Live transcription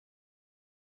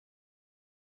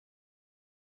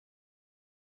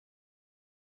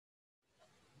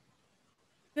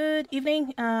Good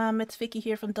evening. It's Vicky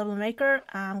here from Dublin Maker,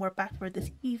 and we're back for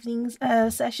this evening's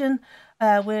session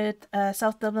with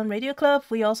South Dublin Radio Club.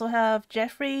 We also have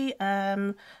Jeffrey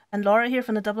and Laura here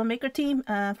from the Dublin Maker team.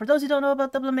 For those who don't know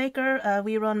about Dublin Maker,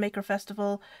 we run Maker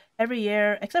Festival every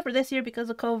year, except for this year because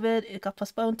of COVID. It got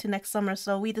postponed to next summer,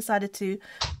 so we decided to,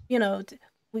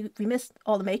 we missed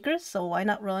all the makers, so why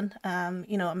not run, a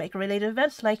maker-related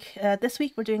event? Like this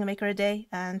week, we're doing a Maker a Day,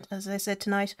 and as I said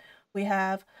tonight, we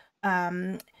have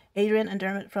Adrian and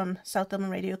Dermot from South Dublin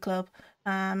Radio Club.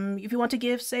 If you want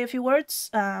to say a few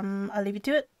words, I'll leave you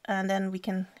to it, and then we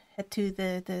can head to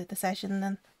the session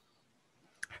then.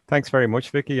 Thanks very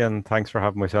much, Vicky, and thanks for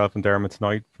having myself and Dermot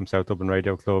tonight from South Dublin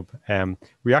Radio Club.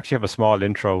 We actually have a small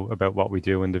intro about what we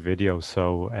do in the video,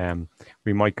 so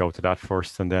we might go to that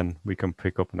first, and then we can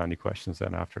pick up on any questions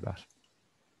then after that.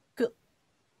 Cool.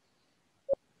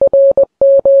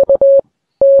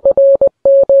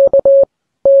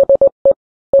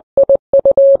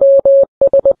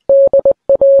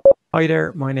 Hi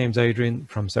there, my name's Adrian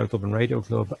from South Dublin Radio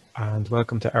Club, and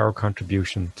welcome to our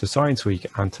contribution to Science Week.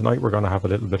 And tonight we're going to have a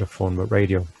little bit of fun with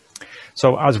radio.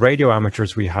 So as radio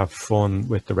amateurs, we have fun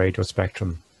with the radio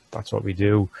spectrum. That's what we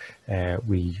do.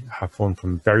 We have fun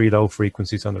from very low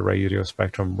frequencies on the radio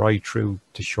spectrum right through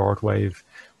to shortwave,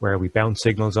 where we bounce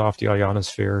signals off the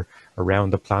ionosphere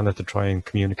around the planet to try and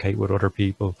communicate with other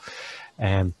people.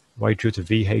 Right through to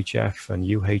VHF and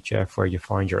UHF, where you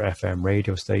find your FM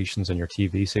radio stations and your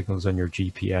TV signals and your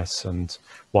GPS and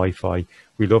Wi-Fi.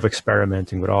 We love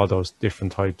experimenting with all those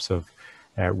different types of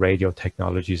radio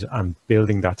technologies and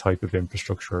building that type of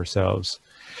infrastructure ourselves.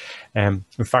 In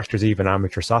fact, there's even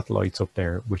amateur satellites up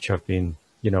there which have been,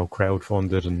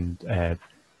 crowdfunded and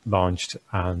launched,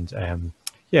 and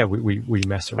yeah, we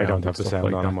mess around. I don't have the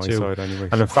sound on my side anyway.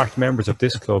 And in fact, members of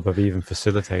this club have even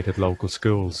facilitated local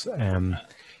schools.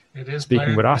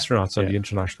 Speaking with astronauts on the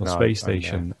International Space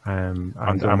Station, and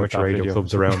amateur radio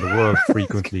clubs around the world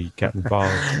frequently get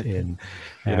involved in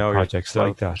projects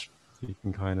like that. You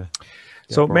can kind of.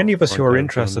 So many of us who are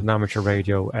interested in amateur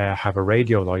radio have a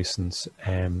radio license,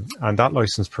 and that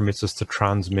license permits us to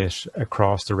transmit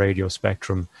across the radio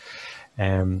spectrum.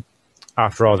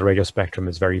 After all, the radio spectrum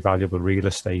is very valuable real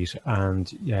estate,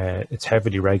 and it's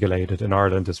heavily regulated. In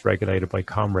Ireland, it's regulated by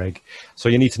Comreg. So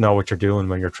you need to know what you're doing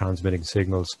when you're transmitting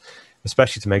signals,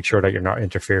 especially to make sure that you're not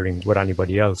interfering with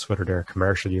anybody else, whether they're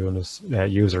commercial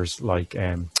users like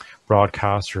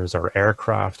broadcasters or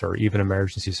aircraft or even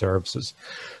emergency services.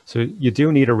 So you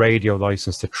do need a radio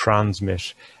license to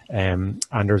transmit, and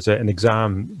there's an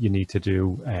exam you need to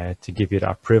do to give you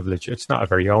that privilege. It's not a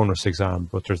very onerous exam,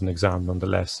 but there's an exam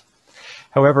nonetheless.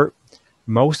 However,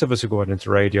 most of us who go out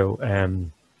into radio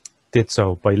did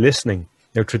so by listening.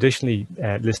 Now, traditionally,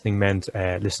 listening meant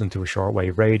listening to a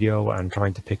shortwave radio and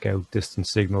trying to pick out distant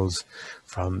signals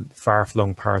from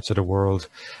far-flung parts of the world.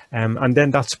 And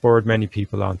then that spurred many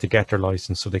people on to get their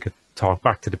license so they could talk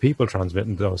back to the people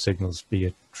transmitting those signals, be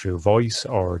it through voice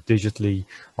or digitally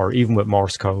or even with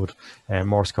Morse code.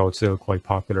 Morse code is still quite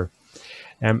popular.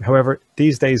 However,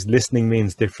 these days, listening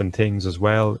means different things as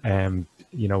well.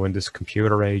 In this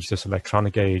computer age, this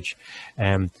electronic age,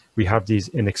 we have these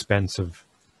inexpensive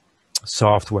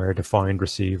software-defined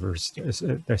receivers,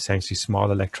 essentially small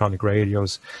electronic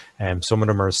radios. Some of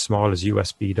them are as small as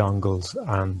USB dongles,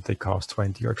 and they cost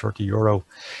 20 or 30 euro.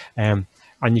 And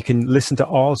you can listen to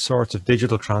all sorts of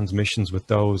digital transmissions with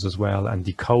those as well and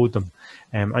decode them.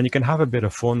 And you can have a bit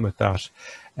of fun with that.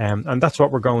 And that's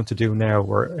what we're going to do now.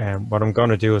 What I'm going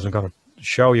to do is I'm going to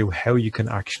show you how you can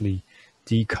actually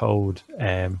decode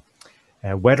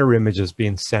weather images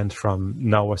being sent from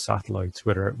NOAA satellites,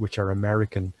 which are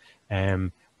American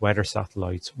weather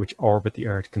satellites which orbit the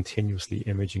Earth, continuously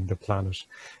imaging the planet.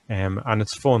 And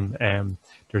it's fun.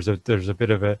 It's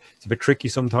a bit tricky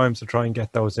sometimes to try and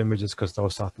get those images because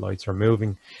those satellites are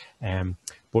moving.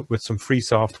 But with some free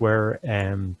software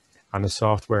and a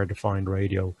software-defined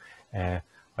radio,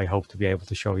 I hope to be able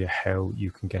to show you how you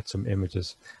can get some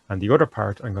images. And the other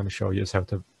part I'm going to show you is how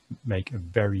to make a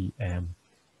very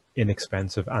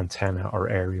inexpensive antenna or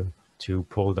aerial to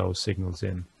pull those signals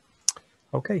in.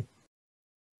 Okay.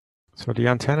 So the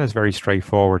antenna is very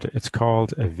straightforward. It's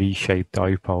called a V-shaped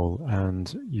dipole,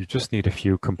 and you just need a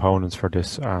few components for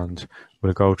this, and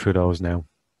we'll go through those now.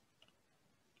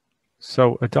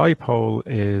 So a dipole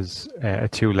is a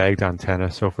two-legged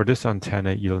antenna. So for this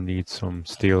antenna, you'll need some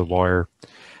steel wire,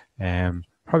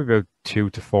 probably about 2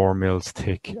 to 4 mils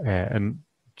thick, and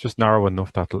just narrow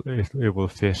enough that it will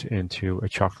fit into a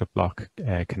chocolate block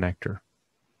connector.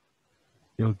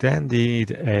 You'll then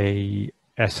need a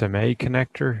SMA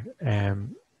connector.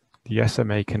 The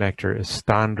SMA connector is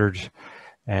standard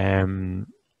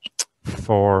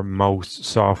for most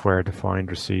software-defined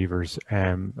receivers,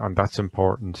 and that's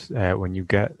important. When you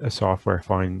get a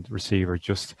software-defined receiver,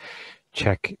 just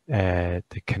check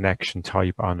the connection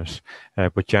type on it.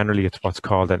 But generally, it's what's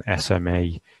called an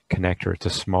SMA connector. It's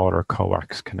a smaller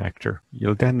coax connector.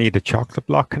 You'll then need a chocolate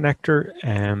block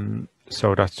connector.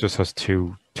 So that just has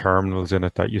two terminals in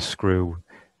it that you screw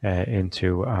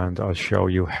into, and I'll show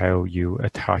you how you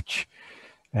attach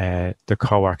the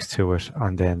coax to it,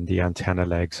 and then the antenna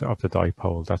legs of the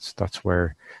dipole. That's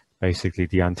where basically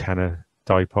the antenna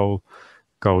dipole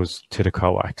goes to the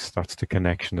coax. That's the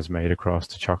connection is made across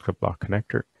the chocolate block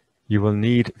connector. You will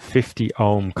need 50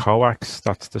 ohm coax.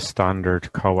 That's the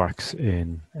standard coax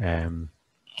in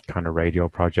kind of radio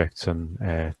projects and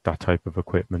that type of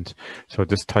equipment. So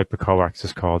this type of coax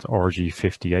is called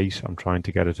RG58. I'm trying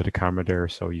to get it to the camera there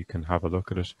so you can have a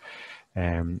look at it.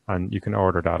 And you can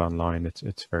order that online.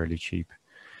 It's fairly cheap.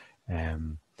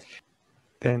 Then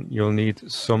you'll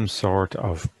need some sort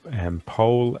of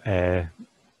pole, a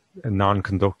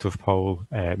non-conductive pole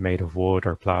made of wood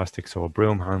or plastic. So a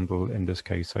broom handle. In this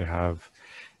case, I have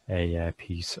a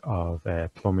piece of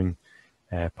plumbing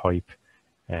pipe,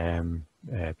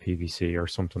 PVC or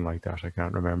something like that. I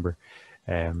can't remember.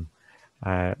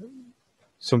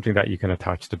 Something that you can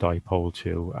attach the dipole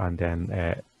to and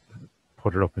then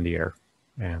put it up in the air.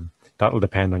 That'll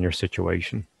depend on your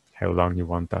situation, how long you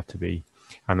want that to be.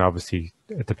 And obviously,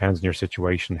 it depends on your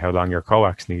situation, how long your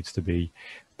coax needs to be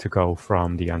to go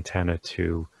from the antenna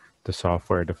to the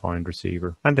software-defined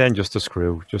receiver. And then just a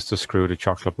screw the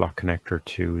chocolate block connector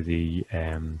to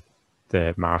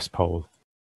the mast pole.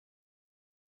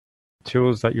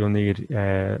 Tools that you'll need,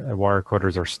 wire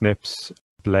cutters or snips,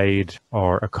 blade,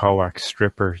 or a coax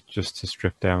stripper, just to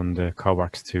strip down the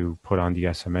coax to put on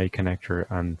the SMA connector,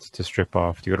 and to strip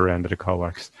off the other end of the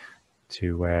coax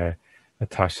to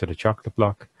attach to the chocolate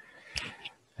block.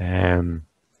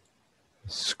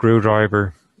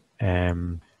 Screwdriver,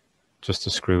 just to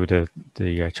screw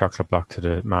the chocolate block to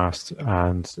the mast,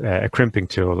 and a crimping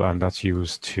tool, and that's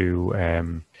used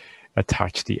to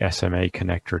attach the SMA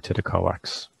connector to the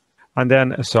coax. And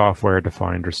then a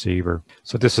software-defined receiver.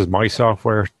 So this is my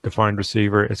software-defined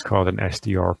receiver. It's called an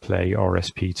SDR Play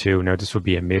RSP2. Now this would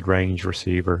be a mid-range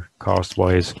receiver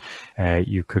cost-wise.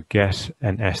 You could get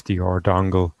an SDR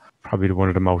dongle. Probably one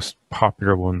of the most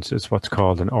popular ones is what's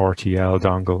called an RTL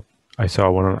dongle. I saw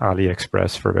one on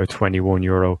AliExpress for about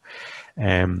 €21.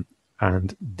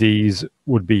 And these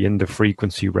would be in the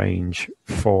frequency range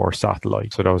for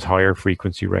satellites. So those higher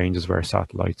frequency ranges where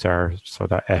satellites are, so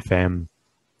that FM,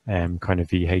 kind of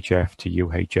VHF to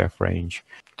UHF range.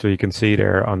 So you can see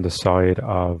there on the side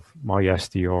of my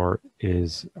SDR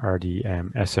are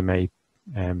the SMA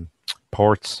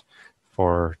ports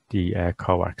for the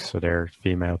coax. So they're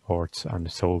female ports,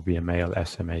 and so will be a male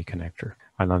SMA connector.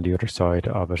 And on the other side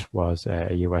of it was a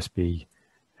USB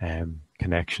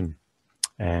connection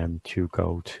to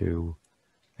go to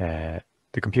the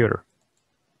computer.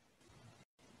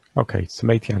 Okay, to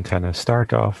make the antenna,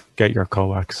 start off, get your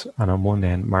coax, and on one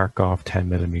end mark off 10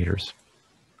 millimeters.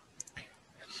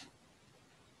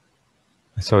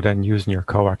 So then, using your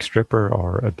coax stripper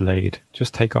or a blade,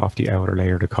 just take off the outer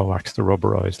layer of the coax, the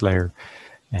rubberized layer,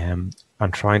 and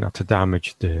try not to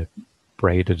damage the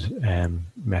braided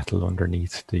metal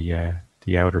underneath the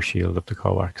outer shield of the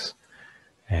coax.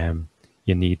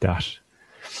 You need that.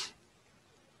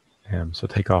 So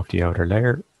take off the outer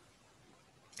layer,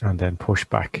 and then push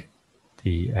back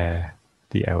the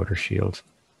outer shield.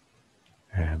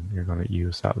 You're going to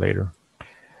use that later.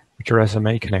 With your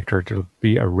SMA connector, there'll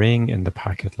be a ring in the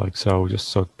packet like so. Just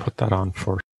so put that on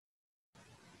first.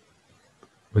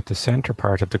 With the center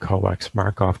part of the coax,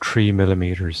 mark off 3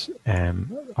 millimeters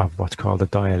of what's called a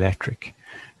dielectric.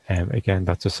 Again,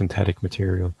 that's a synthetic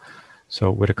material.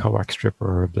 So with a coax stripper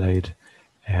or a blade,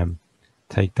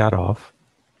 take that off.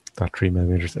 That 3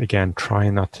 millimeters. Again, try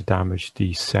not to damage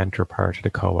the center part of the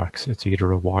coax. It's either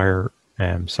a wire,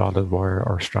 solid wire,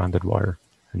 or stranded wire,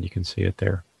 and you can see it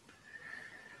there.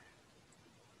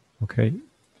 Okay,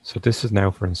 so this is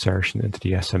now for insertion into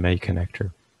the SMA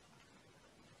connector.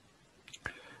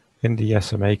 In the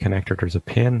SMA connector, there's a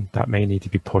pin that may need to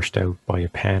be pushed out by a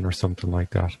pen or something like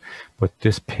that, but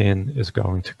this pin is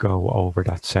going to go over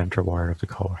that center wire of the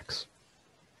coax.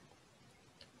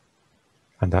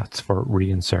 And that's for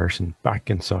reinsertion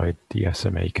back inside the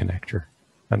SMA connector.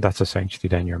 And that's essentially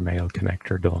then your male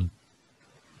connector done.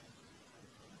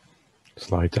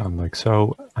 Slide down like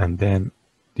so, and then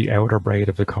the outer braid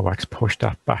of the coax, push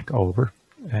that back over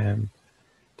the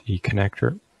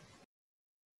connector.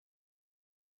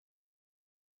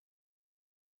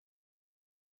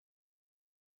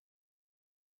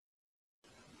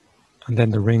 And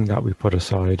then the ring that we put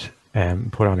aside,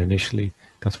 put on initially,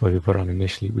 that's what we put on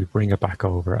initially, we bring it back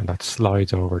over and that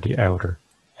slides over the outer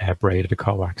braid of the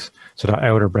coax. So that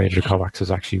outer braid of the coax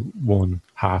is actually one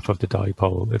half of the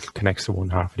dipole. It connects to one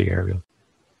half of the aerial.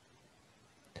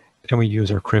 Then we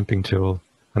use our crimping tool,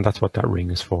 and that's what that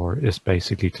ring is for, is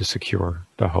basically to secure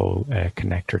the whole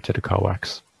connector to the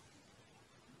coax.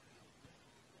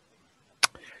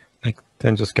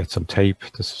 Then just get some tape,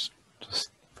 just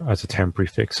as a temporary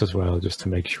fix as well, just to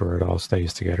make sure it all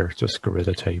stays together. Just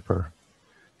Gorilla tape or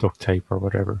duct tape or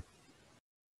whatever.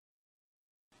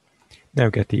 Now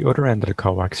get the other end of the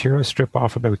coax. Here I strip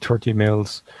off about 30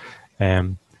 mils,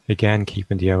 again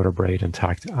keeping the outer braid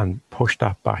intact, and push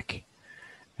that back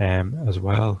as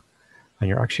well. And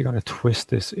you're actually going to twist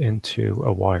this into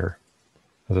a wire.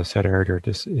 As I said earlier,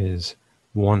 this is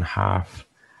one half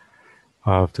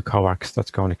of the coax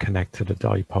that's going to connect to the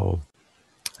dipole.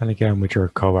 And again, with your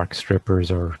coax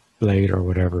strippers or blade or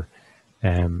whatever,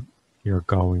 you're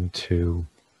going to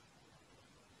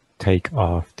take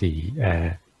off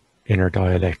the inner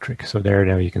dielectric. So there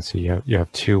now you can see you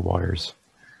have two wires.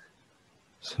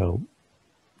 So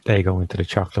they go into the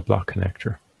chocolate block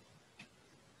connector.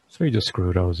 So you just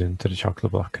screw those into the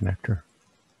chocolate block connector.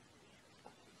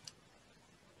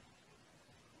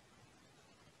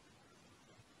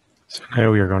 So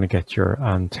now you're going to get your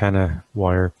antenna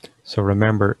wire. So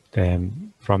remember,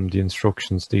 from the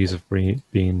instructions, these have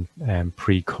been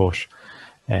pre-cut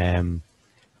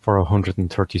for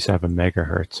 137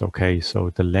 megahertz. Okay, so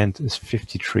the length is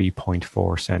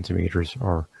 53.4 centimeters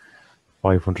or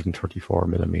 534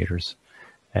 millimeters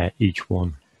each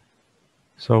one.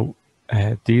 So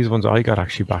these ones I got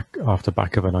actually back off the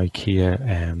back of an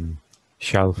IKEA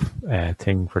shelf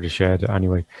thing for the shed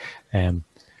anyway.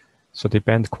 So they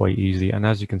bend quite easily, and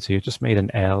as you can see, it just made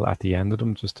an L at the end of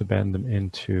them just to bend them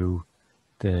into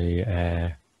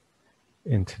the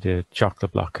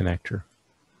chocolate block connector.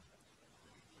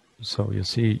 So you'll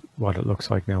see what it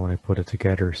looks like now when I put it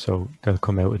together. So they'll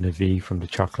come out in a V from the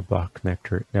chocolate block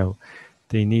connector. Now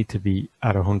they need to be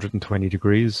at 120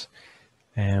 degrees.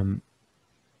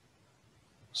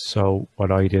 So what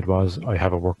I did was, I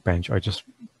have a workbench.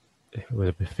 It was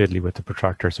a bit fiddly with the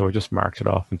protractor, so I just marked it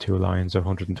off in two lines of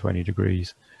 120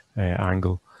 degrees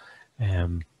angle,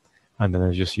 and then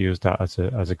I just used that as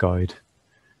a guide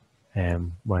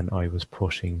when I was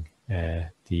pushing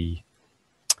the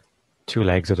two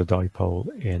legs of the dipole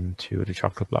into the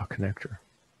chocolate block connector.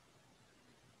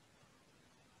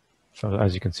 So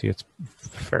as you can see, it's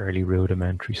fairly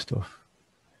rudimentary stuff.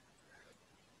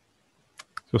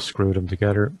 Just screw them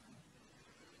together,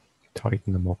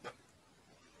 tighten them up.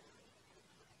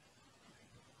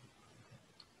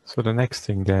 So the next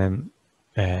thing then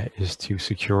is to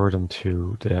secure them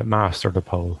to the mast or the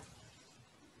pole.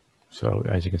 So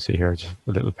as you can see here, just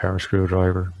a little power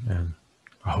screwdriver, and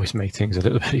always make things a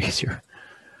little bit easier.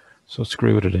 So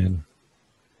screwed it in.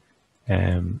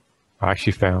 I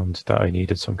actually found that I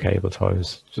needed some cable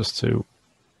ties just to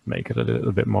make it a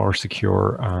little bit more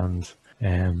secure, and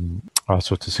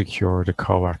also to secure the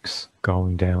coax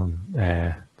going down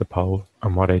the pole.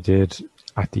 And what I did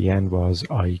at the end was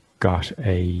I got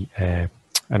an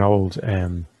old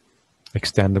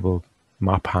extendable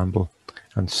mop handle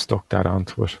and stuck that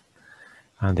onto it,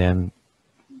 and then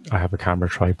I have a camera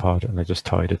tripod and I just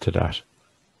tied it to that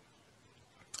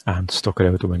and stuck it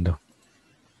out the window.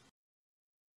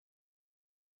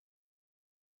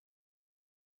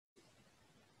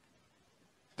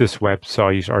 This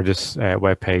website or this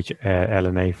webpage,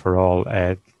 LNA for All,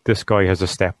 this guy has a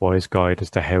stepwise guide as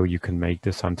to how you can make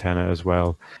this antenna as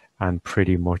well, and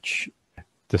pretty much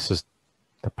this is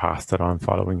the path that I'm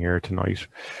following here tonight,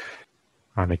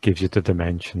 and it gives you the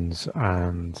dimensions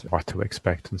and what to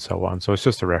expect and so on. So it's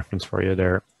just a reference for you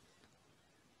there.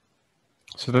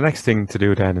 So the next thing to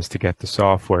do then is to get the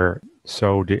software.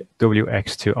 So the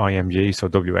WX to IMG, so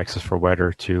WX is for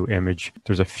weather to image.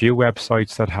 There's a few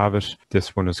websites that have it.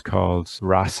 This one is called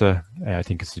RASA. I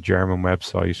think it's a German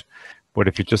website. But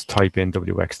if you just type in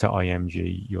WX to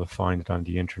IMG, you'll find it on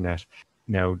the internet.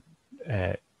 Now,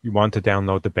 you want to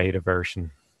download the beta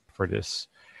version for this,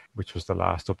 which was the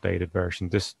last updated version.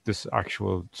 This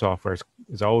actual software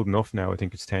is old enough now. I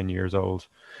think it's 10 years old,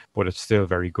 but it's still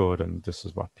very good, and this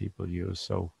is what people use.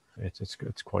 So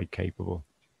it's quite capable.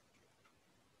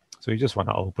 So you just want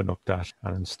to open up that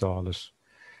and install it,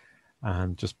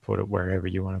 and just put it wherever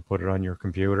you want to put it on your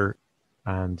computer.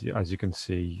 And as you can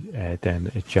see,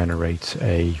 then it generates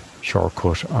a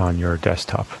shortcut on your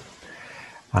desktop.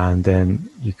 And then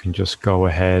you can just go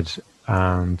ahead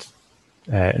and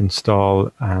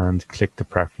install and click the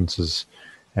preferences,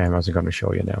 as I'm going to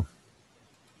show you now.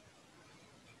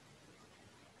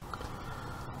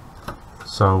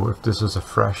 So if this is a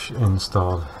fresh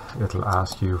install, it'll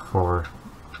ask you for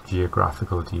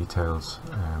geographical details,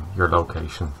 your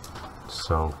location.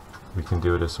 So we can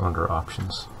do this under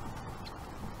options.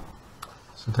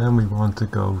 So then we want to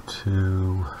go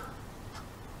to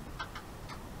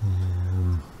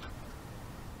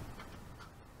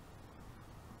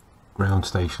ground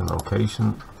station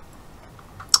location,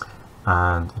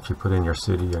 and if you put in your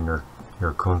city and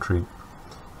your country,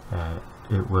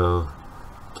 it will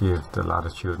give the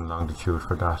latitude and longitude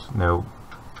for that. Now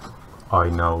I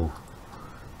know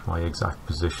my exact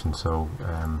position, so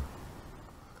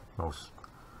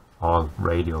all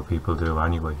radio people do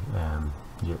anyway.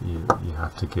 You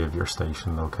have to give your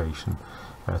station location.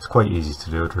 It's quite easy to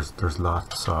do. There's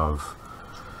lots of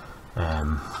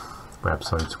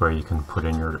websites where you can put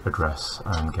in your address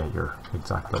and get your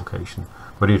exact location,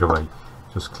 but either way,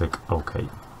 just click OK.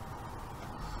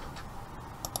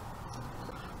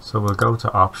 So we'll go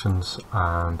to options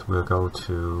and we'll go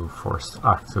to first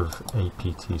active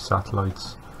APT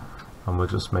satellites, and we'll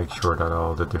just make sure that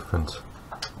all the different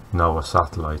NOAA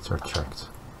satellites are checked.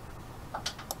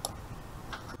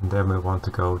 And then we want to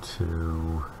go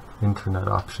to internet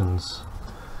options,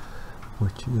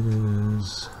 which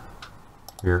is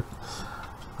here,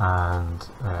 and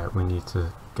we need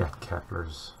to get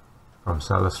Kepler's from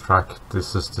Cellestrack.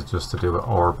 This is just to do with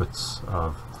orbits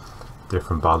of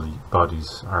different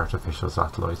bodies, artificial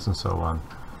satellites and so on,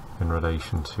 in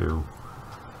relation to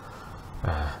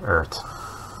Earth.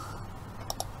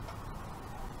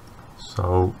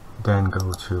 So then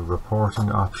go to reporting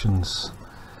options,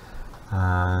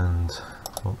 and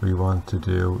what we want to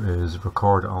do is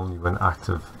record only when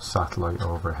active satellite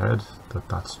overhead,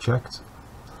 that's checked,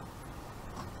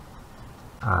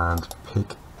 and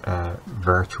pick a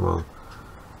virtual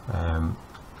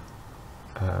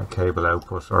cable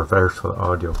output or virtual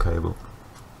audio cable.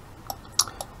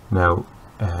 Now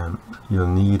you'll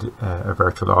need a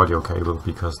virtual audio cable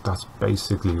because that's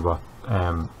basically what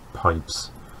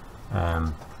pipes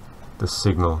the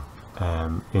signal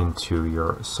into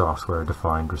your software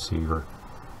defined receiver,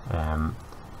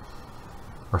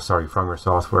 or sorry, from your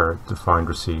software defined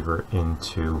receiver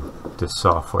into this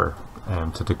software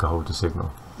to decode the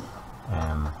signal.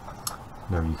 Now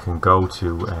you can go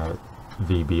to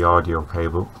VB audio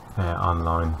cable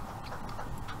online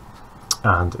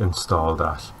and install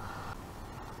that.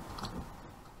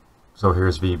 So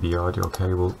here's VB audio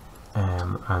cable,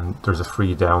 and there's a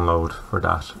free download for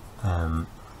that.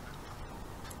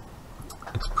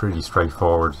 It's pretty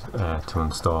straightforward to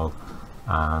install,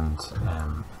 and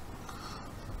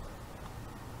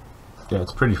yeah,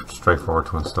 it's pretty straightforward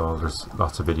to install. There's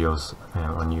lots of videos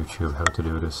on YouTube how to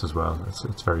do this as well.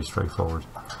 It's very straightforward.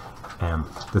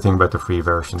 The thing about the free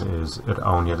version is it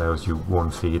only allows you one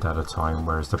feed at a time,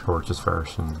 whereas the purchase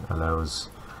version allows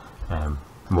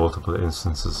multiple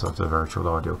instances of the virtual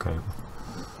audio cable.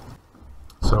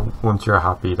 So once you're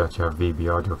happy that you have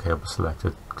VB audio cable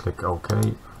selected, click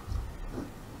OK,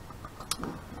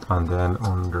 and then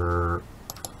under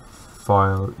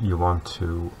File you want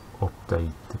to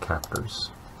update the Keplers,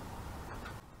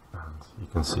 and you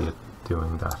can see it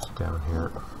doing that down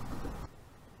here.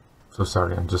 So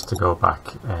sorry, and just to go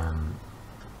back,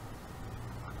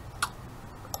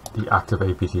 the active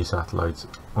APT satellites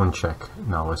uncheck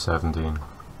NOAA 17.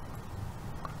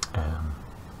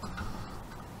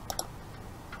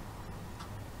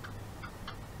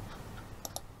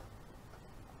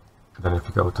 Then if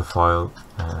you go to File,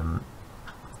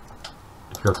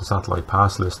 if you go to Satellite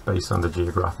Pass List, based on the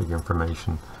geographic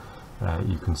information,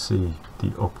 you can see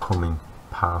the upcoming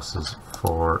passes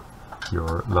for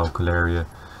your local area.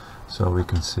 So we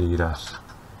can see that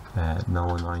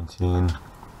NOAA 19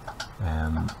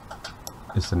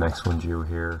 is the next one due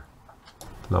here,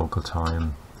 local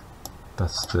time.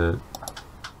 That's the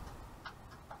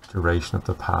duration of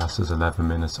the pass is 11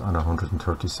 minutes on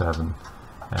 137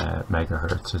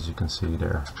 megahertz, as you can see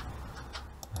there.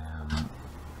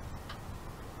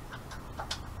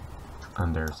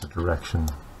 And there's the direction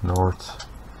north.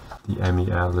 The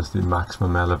MEL is the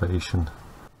maximum elevation.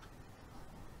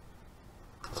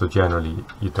 So generally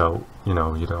you don't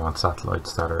want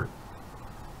satellites that are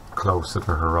close to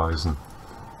the horizon,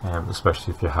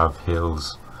 especially if you have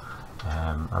hills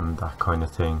and that kind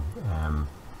of thing.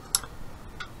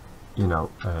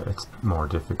 It's more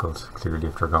difficult. Clearly,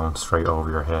 if they're going straight over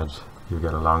your head, you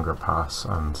get a longer pass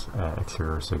and a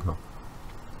clearer signal.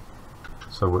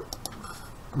 So with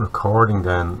recording,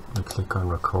 then we click on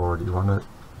record. You want to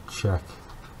check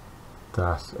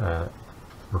that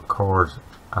record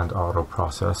and auto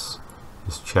process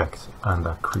is checked, and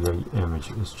that create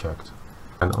image is checked.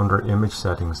 And under image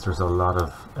settings, there's a lot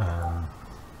of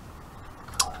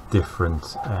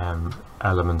different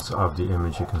elements of the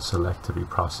image you can select to be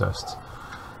processed.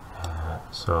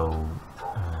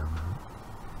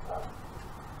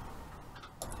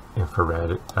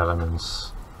 Infrared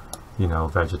elements, you know,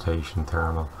 vegetation,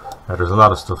 thermal. There's a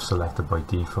lot of stuff selected by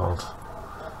default.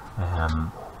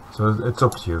 So it's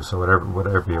up to you. So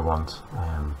whatever you want.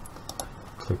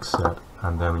 Click set,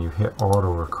 and then when you hit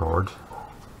auto record,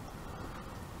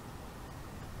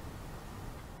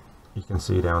 you can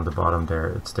see down the bottom there,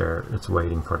 it's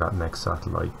waiting for that next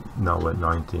satellite, NOAA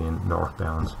 19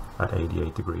 northbound at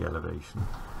 88 degree elevation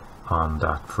on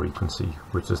that frequency,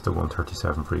 which is the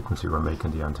 137 frequency we're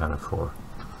making the antenna for.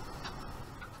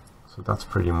 So that's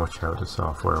pretty much how the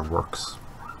software works.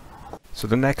 So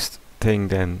the next thing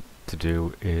then to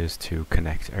do is to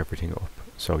connect everything up.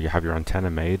 So you have your antenna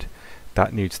made,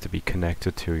 that needs to be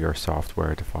connected to your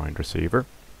software defined receiver,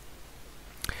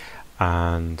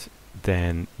 and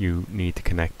then you need to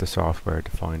connect the software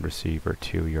defined receiver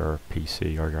to your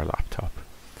PC or your laptop.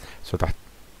 So that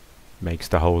makes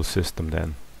the whole system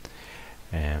then.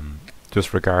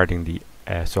 Just regarding the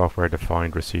software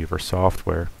defined receiver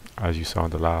software, as you saw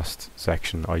in the last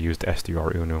section, I used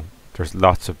SDR Uno. There's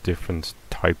lots of different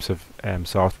types of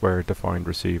software defined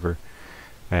receiver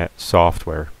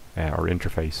software or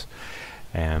interface,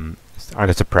 and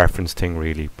it's a preference thing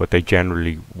really, but they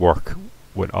generally work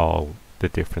with all the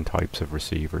different types of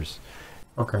receivers.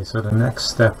 Okay, so the next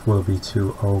step will be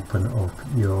to open up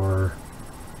your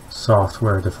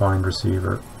software defined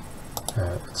receiver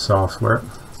software.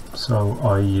 So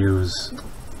I use,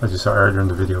 as you saw earlier in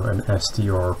the video, an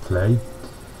SDR Play,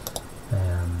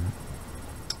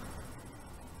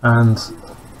 and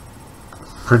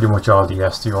pretty much all the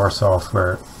SDR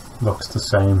software looks the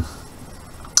same.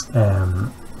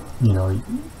 You know, you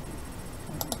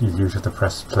usually have to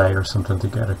press play or something to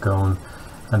get it going,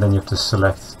 and then you have to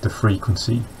select the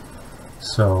frequency.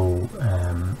 So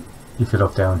if you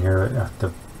look down here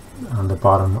at on the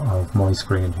bottom of my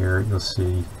screen here, you'll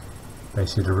see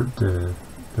basically the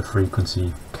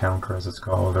frequency counter, as it's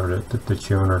called, or the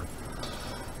tuner.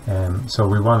 So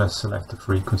we want to select the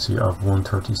frequency of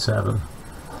 137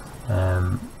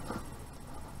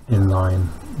 in line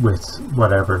with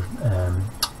whatever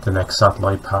the next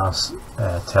satellite pass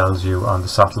tells you on the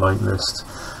satellite list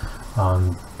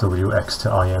on WX to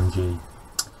IMG.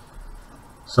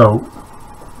 So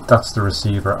that's the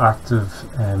receiver active.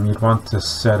 You'd want to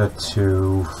set it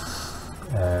to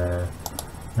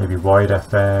maybe wide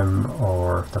FM,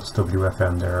 or that's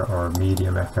WFM there, or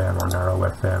medium FM or narrow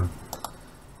FM.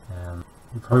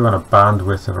 You probably want a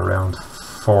bandwidth of around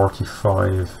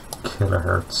 45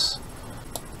 kilohertz.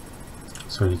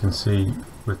 So you can see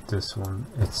with this one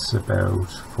it's about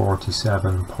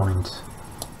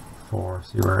 47.4.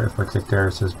 See where if I click there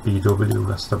it says BW,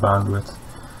 that's the bandwidth.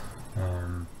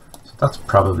 So that's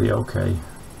probably okay.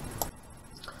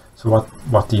 So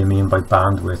what do you mean by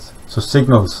bandwidth? So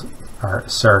signals are a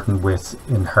certain width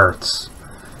in hertz,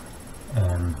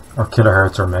 or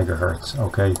kilohertz or megahertz.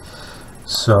 Okay,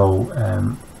 so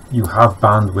you have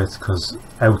bandwidth because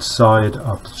outside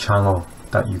of the channel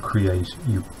that you create,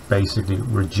 you basically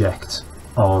reject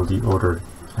all the other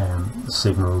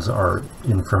signals or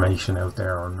information out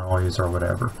there, or noise or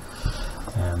whatever.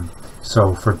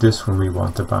 So for this one we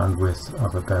want a bandwidth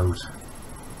of about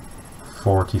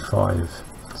 45.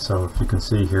 So if you can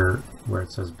see here where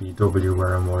it says BW,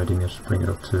 where I'm widening it, bring it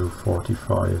up to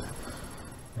 45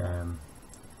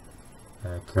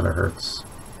 kilohertz.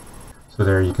 So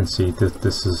there you can see that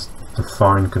this is the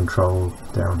fine control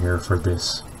down here for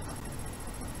this.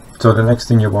 So the next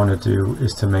thing you want to do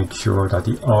is to make sure that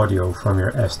the audio from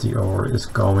your SDR is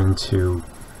going to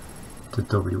the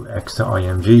WX to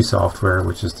IMG software,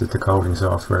 which is the decoding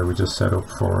software we just set up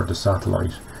for the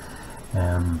satellite.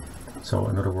 So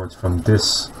in other words, from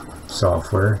this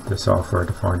software, the software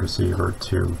defined receiver,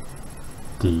 to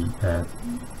the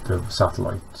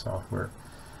satellite software.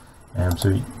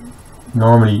 So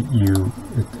normally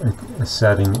a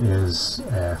setting is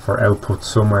for output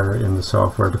somewhere in the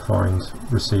software defined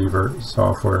receiver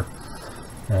software.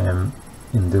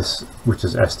 In this, which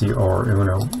is SDR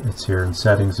Uno, it's here in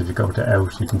settings. If you go to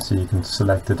out, you can see you can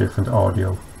select the different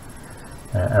audio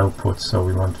outputs. So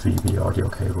we want VB audio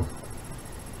cable,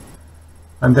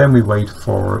 and then we wait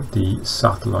for the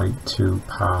satellite to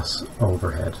pass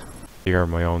overhead. Here on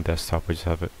my own desktop, I just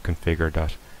have it configured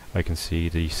that I can see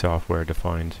the software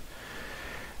defined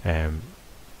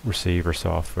receiver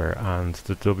software and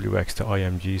the WX to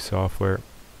IMG software.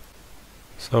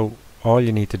 So all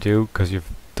you need to do, because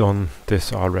you've done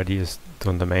this already, is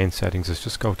done the main settings, is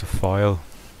just go to File,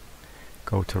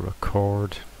 go to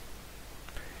Record,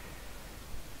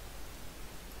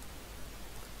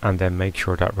 and then make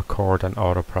sure that record and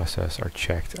auto process are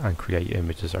checked and create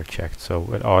images are checked.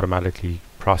 So it automatically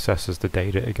processes the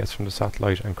data it gets from the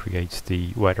satellite and creates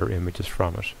the weather images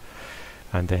from it.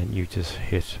 And then you just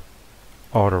hit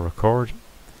auto record,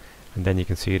 and then you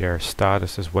can see there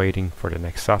status is waiting for the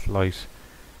next satellite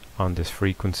on this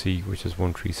frequency, which is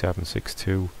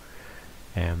 13762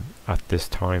 at this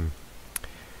time.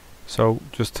 So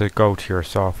just to go to your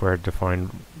software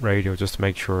defined radio, just to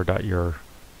make sure that your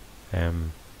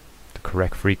the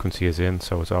correct frequency is in,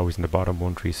 so it's always in the bottom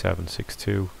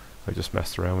 13762. I just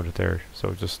messed around with it there,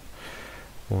 so just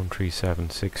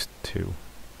 13762,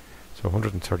 so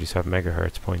 137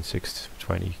 megahertz,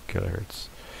 0.620 kilohertz,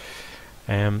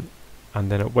 and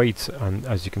then it waits, and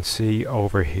as you can see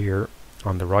over here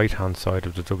on the right hand side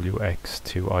of the WX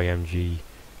to IMG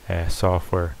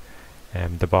software,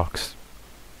 the box,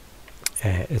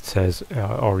 it says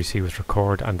all receivers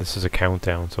record, and this is a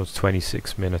countdown, so it's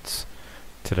 26 minutes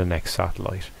to the next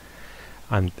satellite,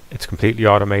 and it's completely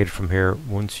automated from here.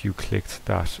 Once you clicked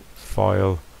that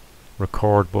file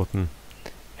record button,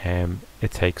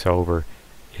 it takes over.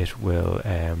 It will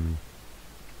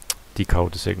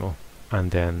decode the signal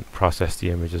and then process the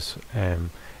images.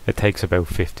 It takes about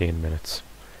 15 minutes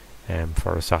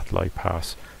for a satellite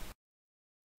pass.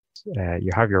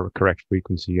 You have your correct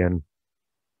frequency in.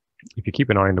 If you keep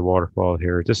an eye on the waterfall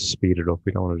here, just speed it up.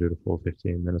 We don't want to do the full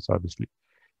 15 minutes, obviously.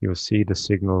 You'll see the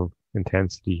signal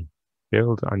intensity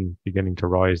build and beginning to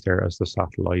rise there as the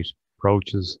satellite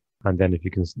approaches. And then if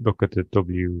you can look at the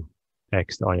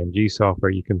WX to IMG software,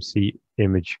 you can see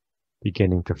image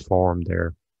beginning to form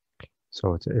there.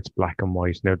 So it's black and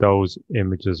white. Now those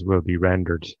images will be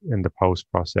rendered in the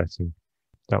post-processing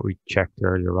that we checked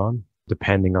earlier on,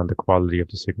 depending on the quality of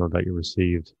the signal that you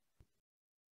received.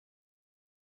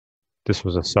 This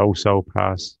was a so-so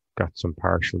pass, got some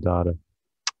partial data.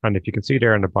 And if you can see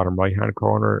there in the bottom right-hand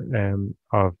corner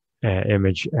of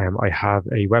image, I have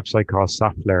a website called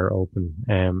Satflare open,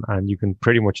 and you can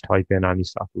pretty much type in any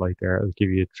satellite there. It'll give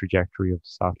you a trajectory of the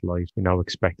satellite,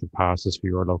 expected passes for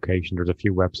your location. There's a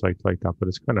few websites like that, but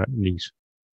it's kind of neat.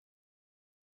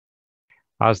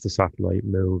 As the satellite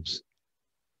moves,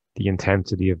 the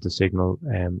intensity of the signal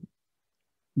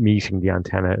meeting the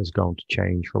antenna is going to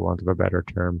change, for want of a better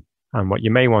term. And what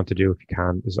you may want to do, if you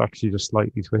can, is actually just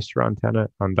slightly twist your antenna,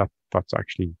 and that's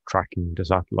actually tracking the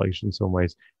satellite in some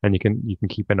ways. And you can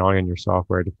keep an eye on your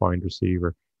software defined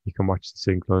receiver. You can watch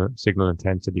the signal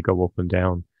intensity go up and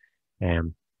down.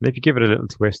 And if you give it a little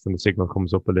twist and the signal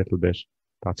comes up a little bit,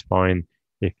 that's fine.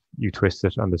 If you twist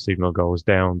it and the signal goes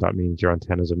down, that means your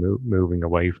antennas are moving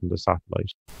away from the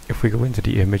satellite. If we go into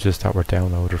the images that were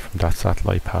downloaded from that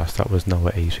satellite pass, that was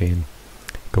NOAA 18.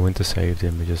 Go into saved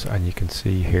images, and you can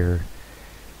see here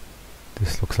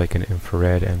this looks like an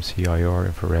infrared, MCIR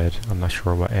infrared. I'm not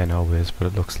sure what NO is, but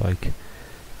it looks like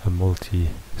a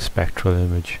multi-spectral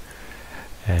image.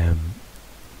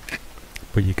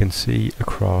 But you can see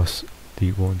across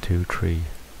the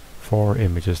 4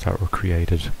 images that were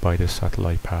created by this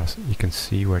satellite pass, you can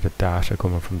see where the data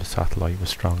coming from the satellite was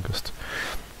strongest,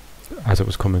 as it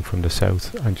was coming from the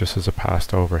south and just as it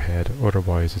passed overhead.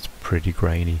 Otherwise it's pretty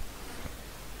grainy.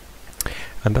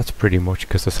 And that's pretty much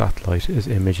because the satellite is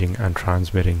imaging and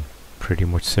transmitting pretty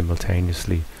much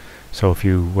simultaneously. So if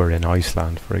you were in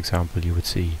Iceland, for example, you would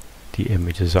see the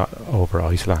images over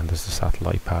Iceland as the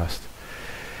satellite passed.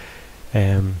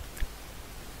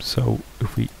 So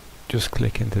if we just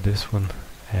click into this one,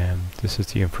 this is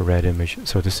the infrared image.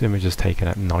 So this image is taken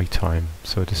at night time.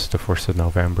 So this is the 1st of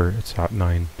November. It's at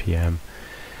 9 p.m.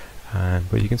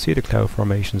 But you can see the cloud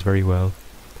formations very well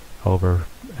over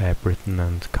Britain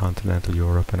and continental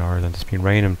Europe and Ireland. It's been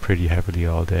raining pretty heavily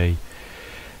all day.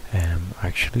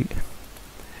 Actually,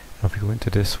 if you go into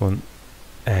this one,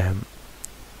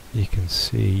 you can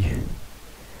see,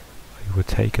 I would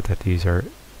take it that these are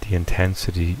the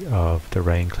intensity of the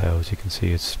rain clouds. You can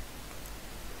see it's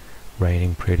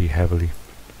raining pretty heavily,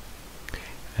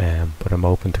 but I'm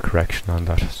open to correction on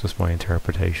that. It's just my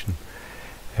interpretation.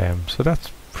 So that's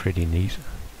pretty neat.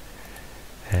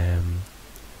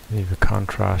 You have a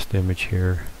contrast image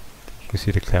here. You can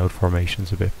see the cloud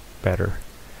formations a bit better,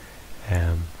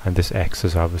 and this X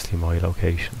is obviously my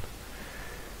location.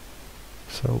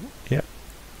 So yeah,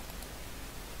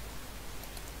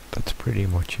 that's pretty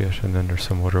much it. And then there's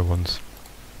some other ones.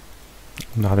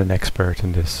 I'm not an expert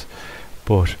in this,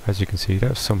 but as you can see,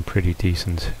 there's some pretty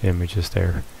decent images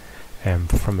there,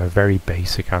 from a very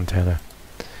basic antenna,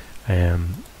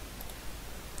 and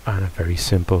a very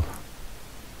simple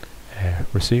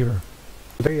receiver.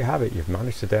 There you have it. You've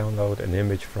managed to download an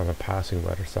image from a passing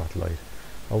weather satellite.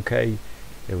 Okay,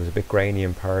 it was a bit grainy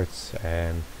in parts,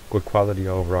 good quality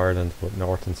over Ireland, but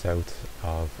north and south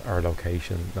of our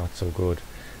location, not so good.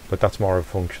 But that's more a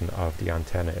function of the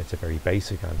antenna. It's a very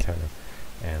basic antenna.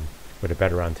 With a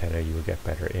better antenna, you will get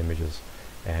better images.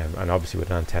 And obviously with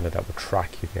an antenna that would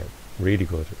track, you get really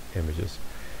good images.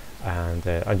 And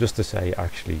just to say,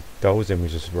 actually, those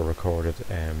images were recorded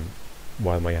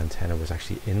while my antenna was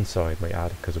actually inside my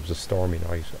attic, because it was a stormy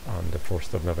night on the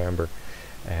 1st of November.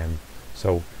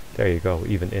 So there you go.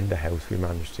 Even in the house, we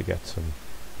managed to get some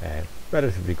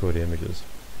relatively good images.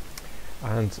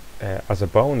 And as a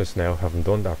bonus now, having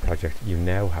done that project, you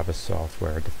now have a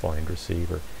software defined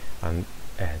receiver, and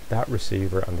that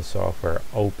receiver and the software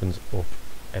opens up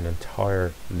an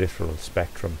entire literal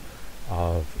spectrum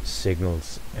of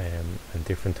signals and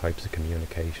different types of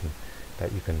communication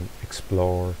that you can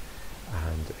explore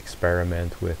and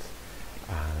experiment with.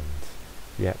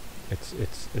 And yeah,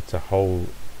 it's a whole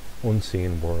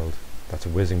unseen world that's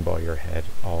whizzing by your head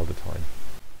all the time.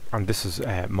 And this is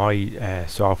my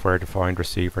software defined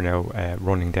receiver now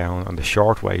running down on the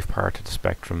shortwave part of the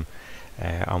spectrum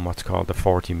on what's called the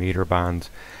 40-meter band.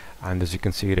 And as you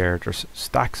can see there, there's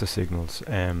stacks of signals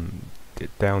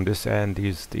down this end.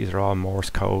 These are all Morse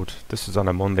code. This is on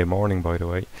a Monday morning, by the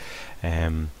way.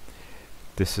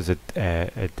 This is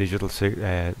a digital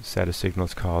set of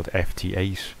signals called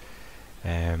FT8.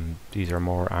 These are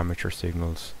more amateur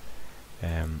signals,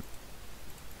 and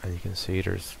you can see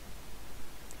there's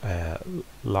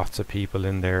lots of people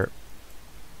in there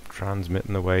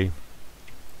transmitting away.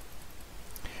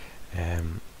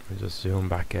 We'll just zoom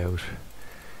back out.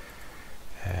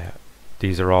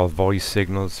 These are all voice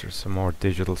signals. There's some more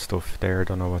digital stuff there,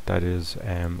 don't know what that is.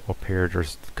 Up here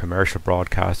there's commercial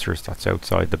broadcasters, that's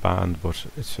outside the band, but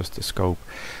it's just a scope.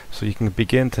 So you can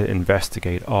begin to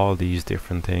investigate all these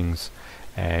different things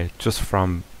just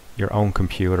from your own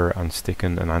computer and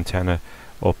sticking an antenna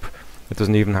up. It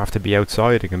doesn't even have to be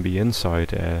outside, it can be inside.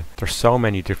 There's so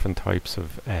many different types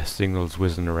of signals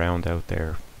whizzing around out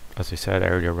there, as I said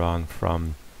earlier on,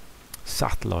 from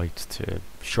satellites to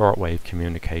shortwave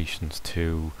communications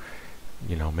to,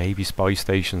 you know, maybe spy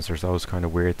stations. There's those kind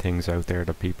of weird things out there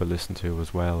that people listen to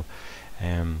as well.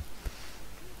 And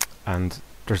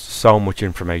there's so much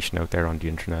information out there on the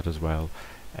internet as well,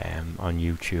 on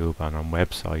YouTube and on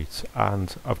websites.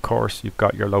 And of course you've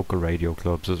got your local radio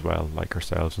clubs as well, like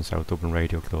ourselves in South Dublin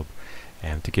Radio Club,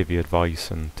 to give you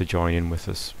advice and to join in with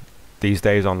us. These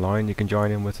days online you can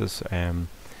join in with us, and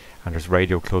there's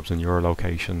radio clubs in your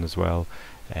location as well.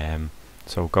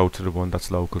 So go to the one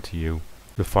that's local to you.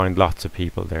 You'll find lots of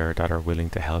people there that are willing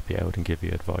to help you out and give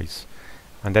you advice.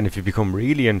 And then if you become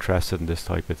really interested in this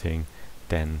type of thing,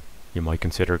 then you might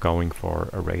consider going for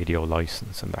a radio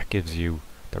license, and that gives you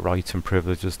the rights and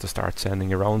privileges to start sending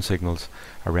your own signals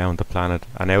around the planet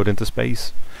and out into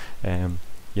space.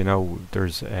 You know,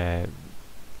 there's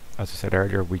as I said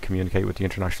earlier, we communicate with the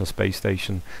International Space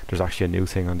Station. There's actually a new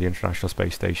thing on the International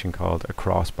Space Station called a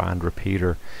crossband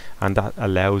repeater, and that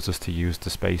allows us to use the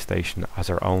space station as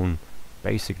our own,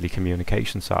 basically,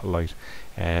 communication satellite.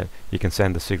 You can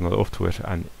send the signal up to it,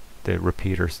 and the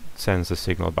repeater sends the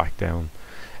signal back down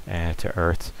to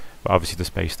Earth. But obviously the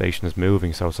space station is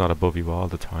moving, so it's not above you all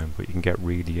the time, but you can get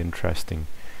really interesting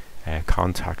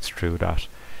contacts through that.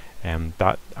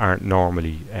 That aren't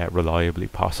normally reliably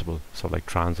possible, so like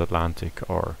transatlantic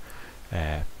or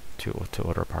to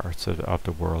other parts of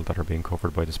the world that are being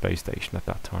covered by the space station at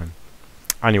that time.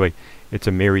 Anyway, it's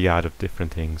a myriad of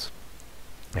different things.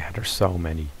 There's so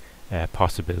many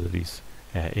possibilities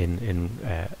in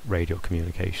radio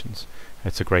communications.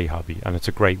 It's a great hobby, and it's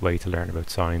a great way to learn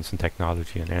about science and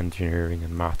technology and engineering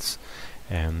and maths.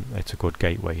 It's a good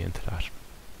gateway into that.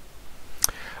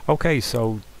 Okay,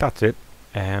 so that's it.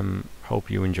 Hope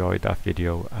you enjoyed that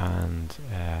video, and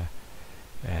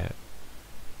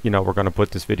you know, we're going to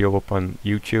put this video up on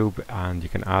YouTube, and you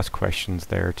can ask questions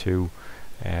there too,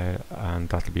 and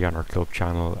that'll be on our club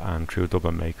channel and through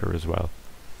Dublin Maker as well.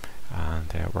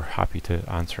 And we're happy to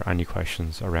answer any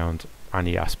questions around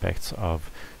any aspects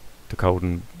of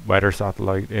decoding weather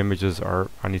satellite images or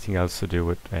anything else to do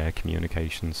with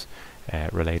communications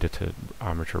related to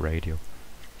amateur radio.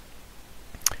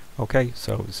 Okay,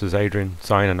 so this is Adrian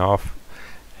signing off.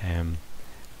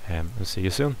 We'll see you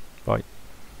soon. Bye.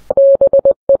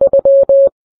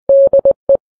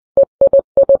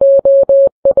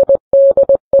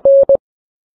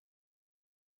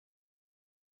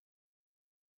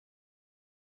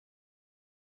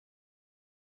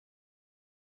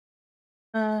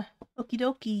 Okie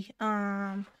dokie.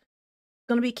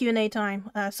 going to be Q&A time.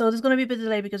 So there's going to be a bit of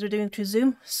delay because we're doing it through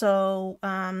Zoom. So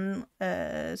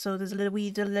so there's a little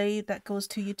wee delay that goes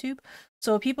to YouTube.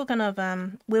 So people kind of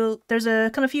there's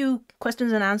a kind of few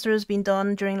questions and answers being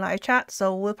done during live chat.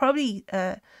 So we'll probably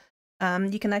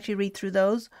you can actually read through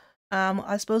those.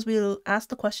 I suppose we'll ask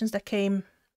the questions that came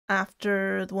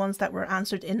after the ones that were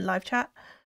answered in live chat.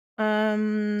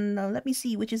 Now let me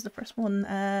see which is the first one.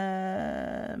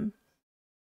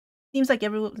 Seems like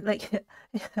everyone, like,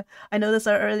 I noticed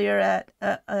earlier,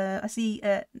 I see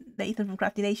Nathan from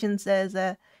Crafty Nation says,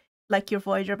 like your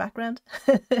Voyager background.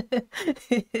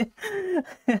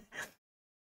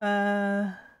 Yeah,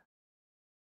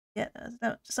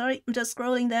 no, sorry, I'm just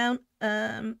scrolling down.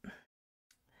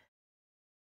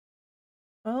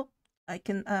 Oh,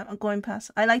 I'm going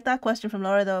past. I like that question from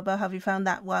Laura, though, about have you found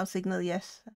that WoW signal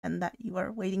yet, and that you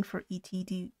are waiting for ET to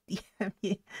DM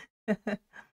you.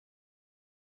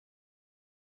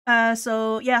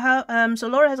 So yeah, how so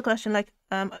Laura has a question, like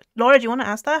Laura, do you want to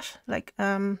ask that, like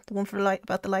the one for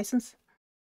about the license?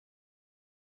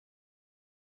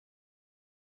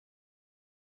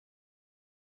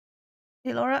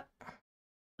 Hey Laura,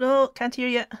 no, can't hear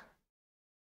you.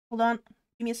 Hold on,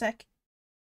 give me a sec.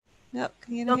 No,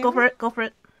 can you No, hear go me? for it, go for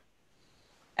it.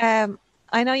 I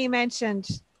know you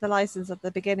mentioned the license at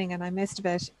the beginning and I missed a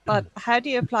bit, but how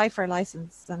do you apply for a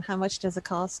license and how much does it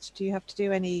cost? Do you have to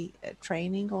do any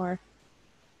training or?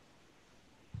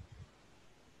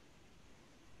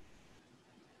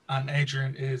 And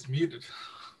Adrian is muted.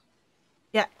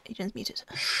 Yeah, Adrian's muted.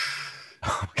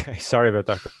 Okay, sorry about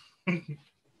that.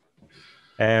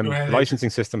 The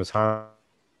licensing system is handled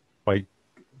by,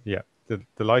 the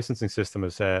licensing system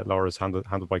is Laura's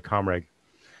handled by Comreg.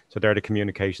 So they're the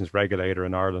communications regulator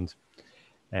in Ireland.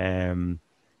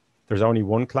 There's only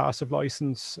one class of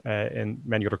license. In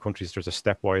many other countries, there's a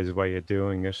stepwise way of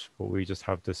doing it, but we just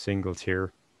have the single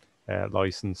tier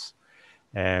license,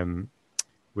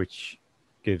 which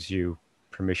gives you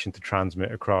permission to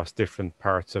transmit across different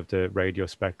parts of the radio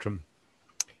spectrum.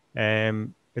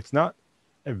 It's not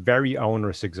a very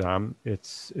onerous exam.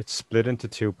 It's split into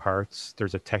two parts.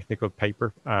 There's a technical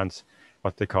paper and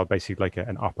what they call basically like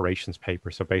an operations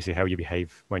paper. So basically how you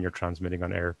behave when you're transmitting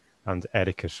on air and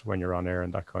etiquette when you're on air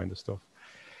and that kind of stuff.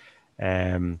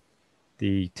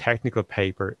 The technical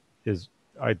paper is,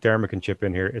 Dermot can chip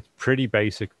in here. It's pretty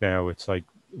basic now. It's like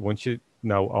once you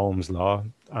know Ohm's law,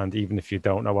 and even if you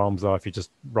don't know Ohm's law, if you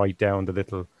just write down the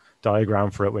little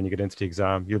diagram for it when you get into the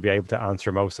exam, you'll be able to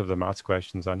answer most of the maths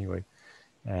questions anyway.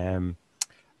 And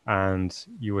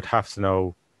you would have to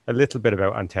know a little bit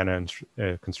about antenna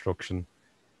construction,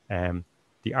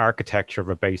 the architecture of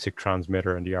a basic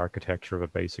transmitter and the architecture of a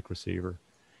basic receiver.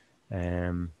 Is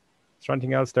there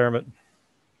anything else, Dermot?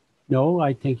 No,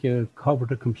 I think you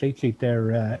covered it completely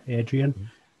there, Adrian.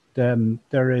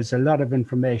 There is a lot of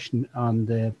information on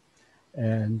the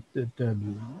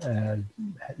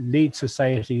lead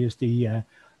society is the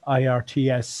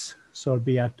IRTS, so it'll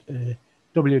be at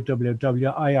www.irts.ie,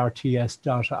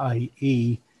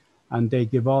 and they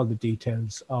give all the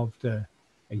details of the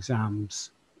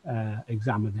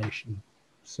examination.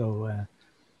 So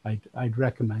I'd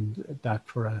recommend that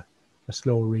for a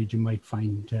slow read. You might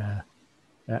find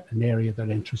an area that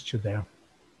interests you there.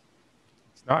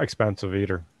 It's not expensive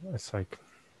either. It's like,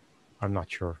 I'm not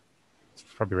sure. It's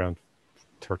probably around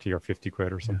 30 or 50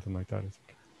 quid or something like that, I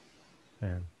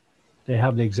think. They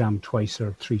have the exam twice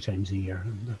or three times a year.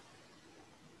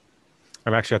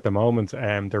 I'm actually at the moment,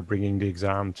 they're bringing the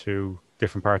exam to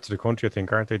different parts of the country, I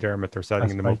think, aren't they, Dermot? They're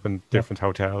setting them up in different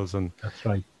hotels and that's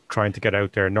right. Trying to get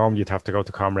out there. Normally you'd have to go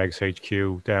to Comreg's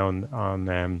HQ down on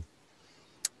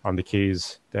the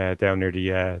quays, down near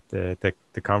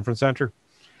the conference centre.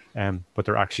 But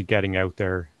they're actually getting out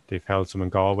there. They've held some in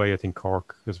Galway, I think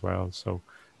Cork as well. So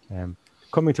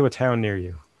coming to a town near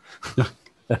you.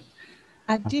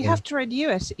 And do you have to renew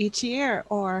it each year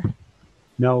or?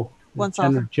 No. Once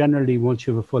generally, once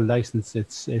you have a full license,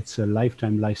 it's a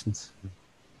lifetime license.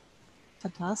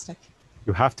 Fantastic.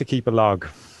 You have to keep a log.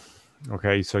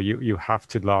 Okay, so you have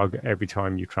to log every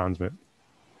time you transmit.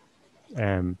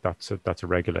 That's a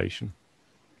regulation.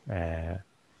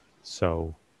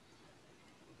 So,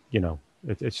 you know,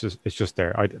 it's just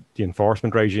there. The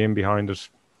enforcement regime behind it.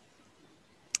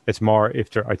 It's more if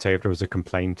there was a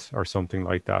complaint or something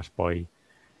like that by,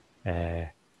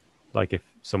 like if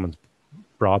someone's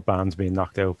broadband's being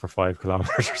knocked out for 5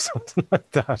 kilometers or something like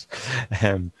that.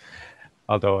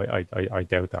 Although I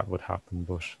doubt that would happen,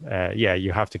 but yeah,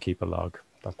 you have to keep a log.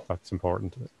 That's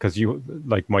important because you,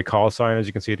 like my call sign, as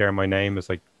you can see there, my name is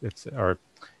like it's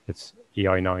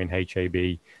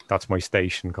EI9HAB. That's my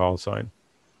station call sign.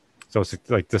 So it's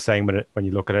like the same when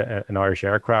you look at an Irish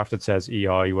aircraft, it says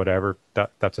EI, whatever,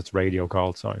 that's its radio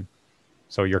call sign.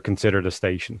 So you're considered a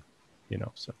station, you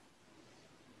know, so.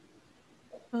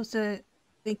 So I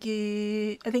think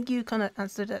you kind of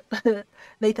answered it.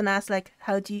 Nathan asked, like,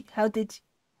 how do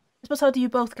you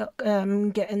both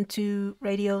get into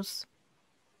radios?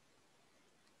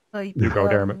 You go,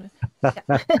 Dermot.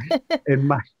 Yeah.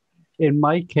 In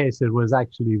my case, it was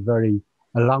actually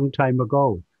a long time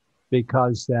ago,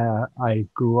 because I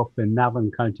grew up in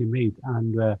Navan, County Meath,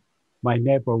 and my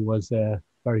neighbour was a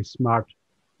very smart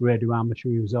radio amateur.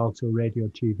 He was also a radio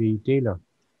TV dealer.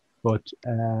 But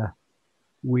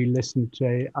we listened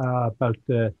to about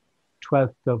the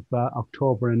 12th of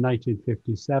October in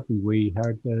 1957. We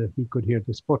heard he could hear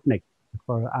the Sputnik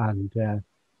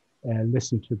and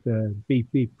listened to the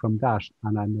beep beep from that.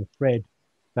 And I'm afraid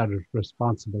that is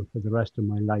responsible for the rest of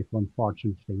my life.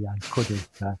 Unfortunately, I could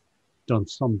have done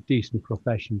some decent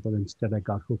profession, but instead I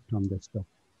got hooked on this stuff.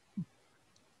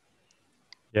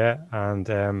 Yeah, and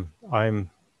I'm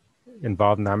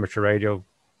involved in amateur radio,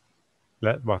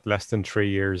 less than 3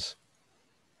 years,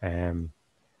 and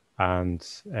I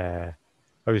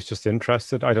was just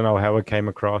interested. I don't know how I came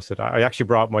across it. I actually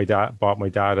bought my dad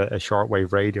a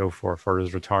shortwave radio for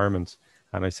his retirement,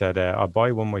 and I said I'll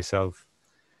buy one myself,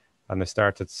 and I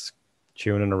started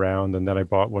tuning around, and then I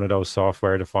bought one of those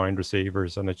software-defined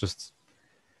receivers, and it just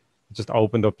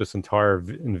opened up this entire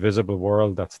invisible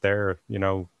world that's there. You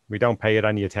know, we don't pay it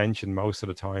any attention most of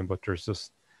the time, but there's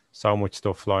just so much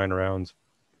stuff flying around.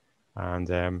 And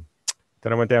then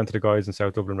I went down to the guys in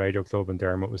South Dublin Radio Club, and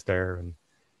Dermot was there,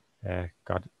 and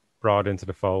got brought into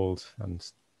the fold, and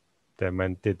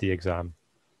then did the exam.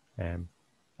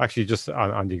 Actually, just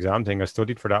on the exam thing, I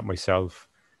studied for that myself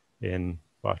in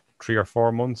 3 or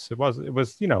 4 months. It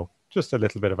was you know, just a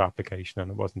little bit of application,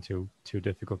 and it wasn't too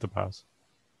difficult to pass.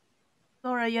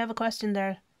 Laura, you have a question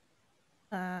there.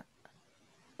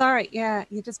 Sorry, yeah,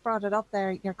 you just brought it up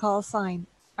there, your call sign.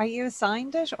 Are you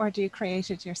assigned it, or do you create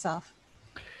it yourself?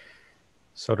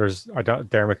 So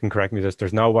Dermot can correct me,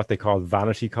 there's no what they call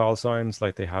vanity call signs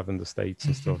like they have in the States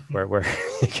and stuff, where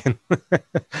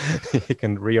you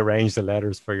can rearrange the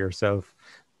letters for yourself.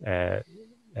 I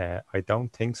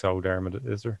don't think so, Dermot,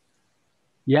 is there?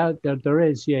 Yeah, there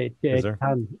is. Yeah, Is there?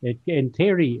 In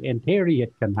theory,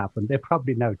 it can happen. They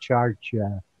probably now charge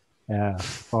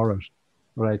for it,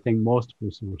 but I think most of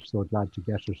us were so glad to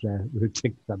get it. We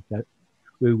think that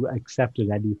we accepted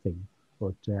anything.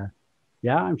 But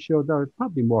yeah, I'm sure they're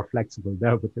probably more flexible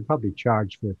now, but they probably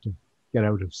charge for it to get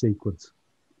out of sequence.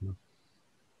 You know.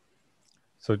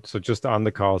 So just on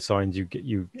the call signs,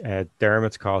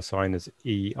 Dermot's call sign is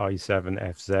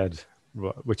EI7FZ,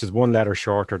 which is one letter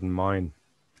shorter than mine.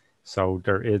 So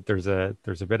there's a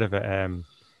bit of a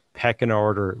pecking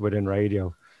order within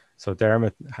radio. So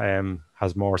Dermot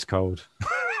has Morse code,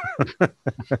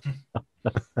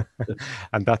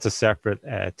 and that's a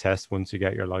separate test once you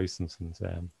get your license.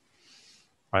 And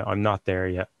I'm not there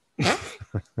yet.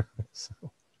 So.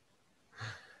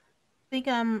 I think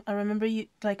I remember you,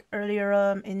 like, earlier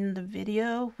in the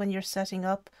video when you're setting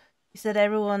up, you said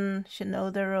everyone should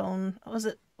know their own. Was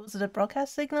it a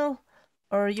broadcast signal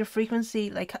or your frequency?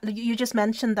 Like, you just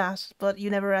mentioned that, but you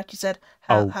never actually said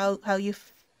how you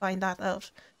find that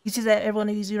out. You said that everyone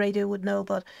who uses radio would know,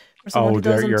 but for someone who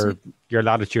doesn't, your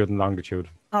latitude and longitude.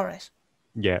 All right.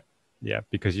 Yeah,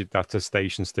 because that's a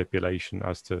station stipulation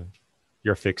as to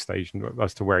your fixed station,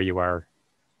 as to where you are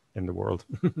in the world.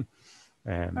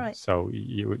 Right. So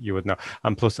you would know,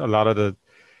 and plus a lot of the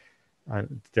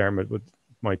Dermot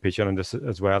might pitch in on this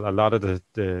as well. A lot of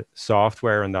the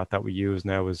software and that we use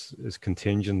now is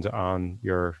contingent on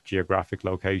your geographic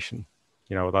location.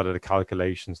 You know, a lot of the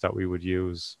calculations that we would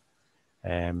use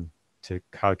to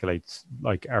calculate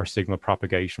like our signal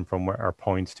propagation from our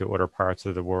points to other parts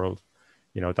of the world.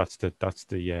 You know, that's the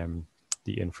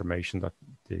information that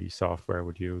the software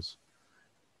would use.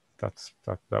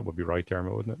 That would be right,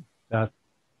 Dermot, wouldn't it?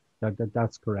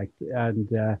 That's correct, and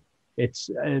it's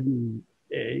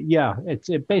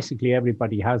basically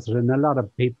everybody has it, and a lot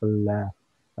of people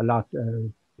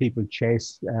people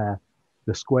chase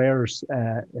the squares,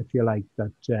 if you like,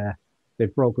 that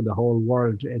they've broken the whole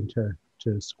world into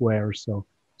squares. So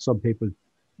some people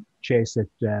chase it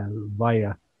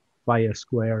via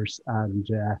squares, and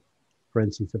for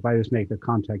instance, if I was making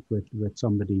contact with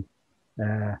somebody,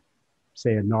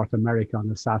 say in North America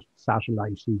on a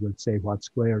satellite, he would say what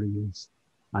square he is,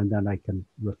 and then I can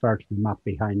refer to the map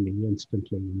behind me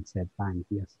instantly and say, bang,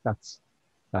 yes, that's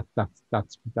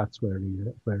where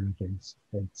it is.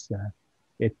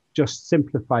 It just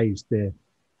simplifies the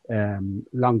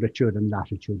longitude and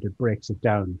latitude. It breaks it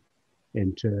down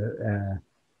into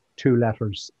 2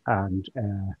 letters and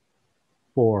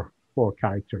 4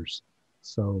 characters.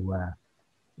 So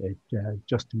it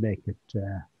just to make it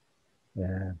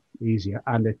easier,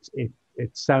 and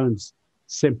it sounds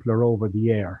simpler over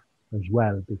the air as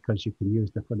well, because you can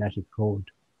use the phonetic code.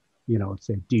 You know,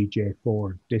 say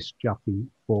DJ4, disc jockey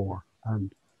 4,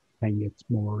 and thing. It's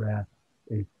more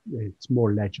it's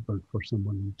more legible for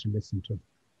someone to listen to.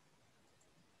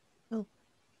 Cool.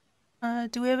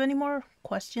 Do we have any more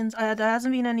questions? There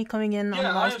hasn't been any coming in on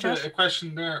the live chat. I have a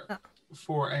question there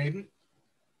for Aidan.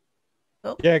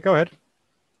 Oh. Yeah, go ahead.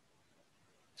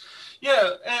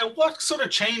 Yeah, what sort of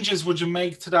changes would you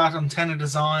make to that antenna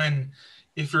design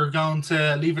if you're going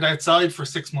to leave it outside for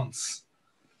 6 months?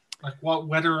 Like, what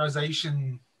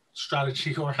weatherization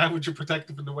strategy, or how would you protect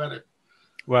it from the weather?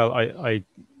 Well, I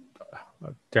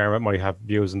Dermot might have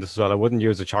views on this as well. I wouldn't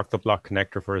use a chocolate block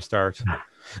connector for a start.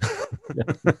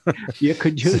 You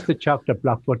could use the chocolate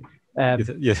block, but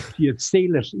you'd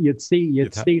seal it. You'd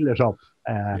seal it up.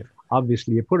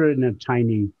 Obviously, you put it in a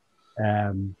tiny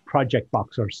project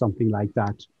box or something like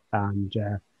that, and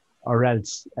or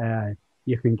else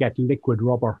you can get liquid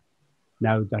rubber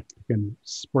now that you can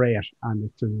spray it, and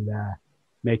it'll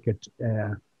make it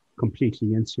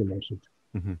completely insulated.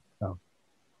 Mm-hmm. So.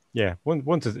 Yeah,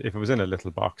 once if it was in a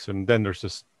little box, and then there's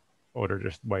just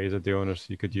other ways of doing it.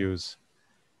 You could use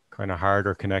kind of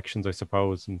harder connections, I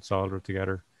suppose, and solder it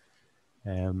together.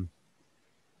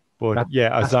 But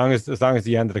as long as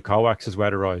the end of the coax is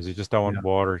weatherized, you just don't want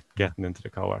water getting into the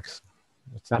coax.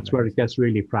 That's where it gets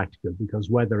really practical, because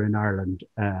weather in Ireland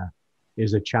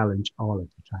is a challenge all of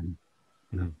the time.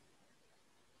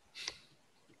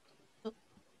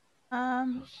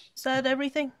 Mm-hmm. Is that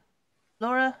everything,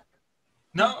 Laura?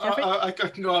 No, I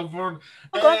can go on forward.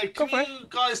 Can you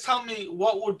guys tell me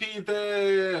what would be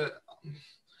the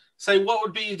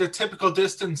typical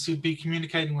distance you'd be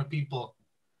communicating with people?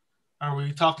 Are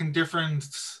we talking different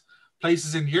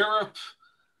places in Europe?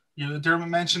 Dermot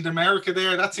mentioned America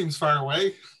there. That seems far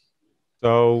away.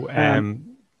 So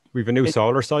we've a new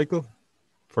solar cycle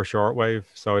for shortwave.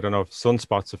 So I don't know if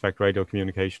sunspots affect radio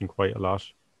communication quite a lot.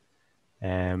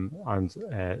 And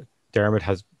Dermot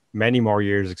has many more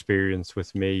years experience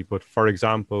with me, but for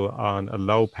example, on a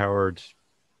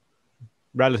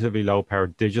relatively low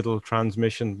powered digital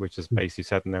transmission, which is basically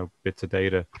setting out bits of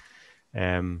data,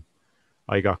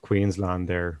 I got Queensland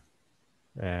there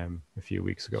a few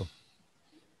weeks ago.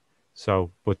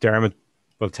 So, but Dermot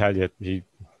will tell you,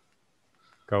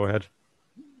 go ahead.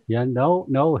 Yeah,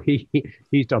 no,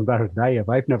 he's done better than I have.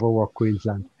 I've never worked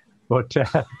Queensland, but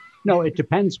no, it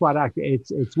depends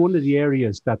it's one of the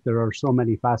areas that there are so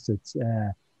many facets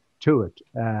to it.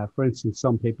 For instance,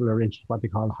 some people are interested in what they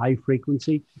call high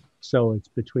frequency. So it's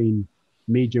between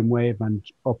medium wave and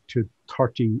up to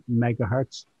 30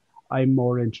 megahertz. I'm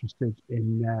more interested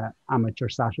in amateur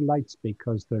satellites,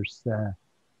 because there's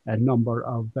a number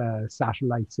of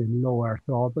satellites in low Earth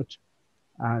orbit,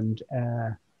 and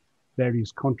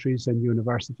various countries and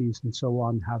universities and so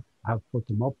on have put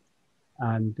them up,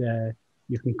 and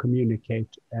you can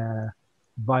communicate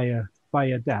via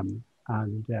them,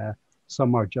 and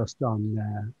some are just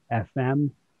on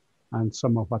FM, and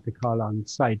some are what they call on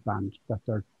sideband.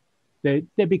 That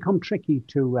they become tricky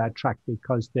to track,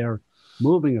 because they're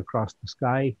moving across the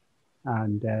sky,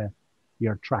 and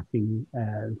you're tracking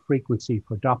frequency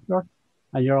for Doppler,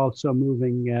 and you're also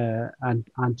moving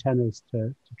antennas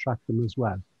to track them as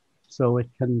well. So it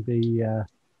can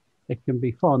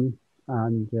be fun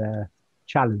and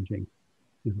challenging,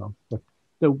 But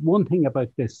the one thing about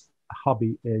this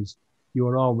hobby is you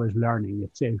are always learning.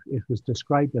 It was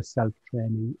described as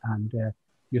self-training, and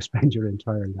you spend your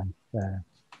entire life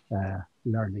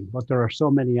learning. But there are so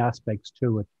many aspects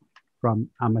to it, from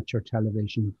amateur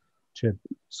television to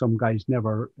some guys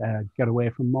never get away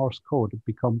from Morse code. It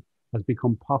has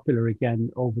become popular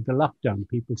again over the lockdown.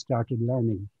 People started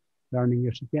learning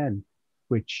it again,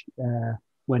 which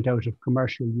went out of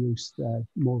commercial use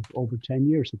over 10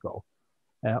 years ago.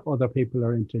 Other people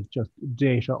are into just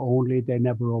data only. They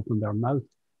never open their mouth.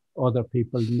 Other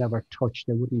people never touch.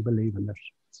 They wouldn't believe in it.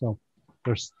 So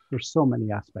there's so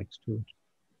many aspects to it.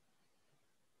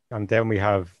 And then we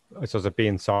have, I suppose, it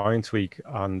being Science Week,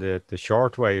 on the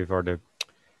shortwave, or the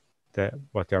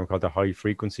what they call the high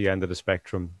frequency end of the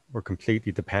spectrum. We're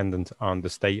completely dependent on the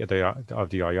state of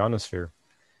the ionosphere,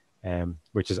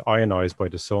 which is ionized by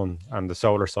the sun, and the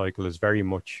solar cycle is very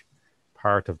much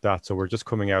part of that. So we're just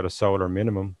coming out of solar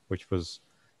minimum, which is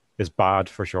bad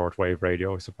for shortwave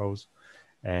radio, I suppose.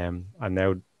 And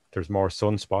now there's more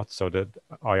sunspots, so the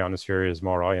ionosphere is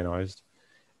more ionized.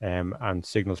 And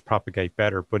signals propagate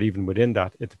better, but even within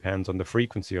that, it depends on the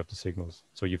frequency of the signals.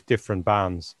 So you have different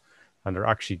bands and they're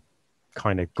actually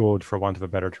kind of good, for want of a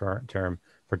better term,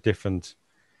 for different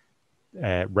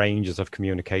ranges of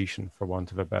communication, for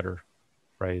want of a better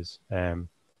phrase.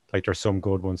 Like there's some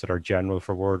good ones that are general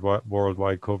for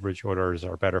worldwide coverage, others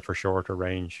are better for shorter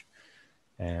range.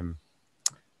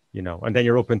 You know, and then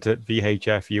you're up into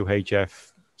VHF,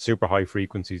 UHF, super high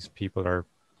frequencies. People are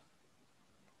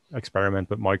experiment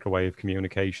with microwave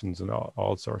communications and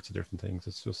all sorts of different things.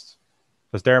 It's just,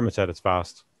 as Dermot said, it's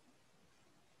vast,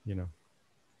 you know.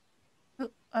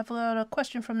 I've got a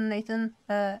question from Nathan.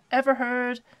 Ever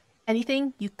heard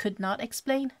anything you could not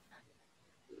explain?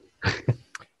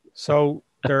 So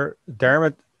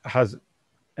Dermot has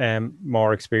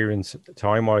more experience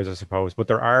time-wise, I suppose, but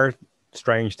there are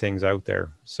strange things out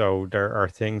there. So there are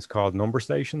things called number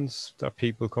stations that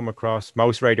people come across.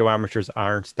 Most radio amateurs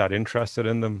aren't that interested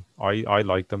in them. I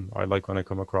like them. I like when I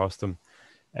come across them.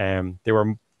 They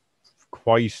were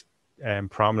quite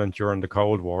prominent during the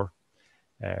Cold War,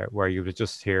 where you would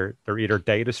just hear they're either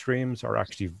data streams or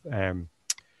actually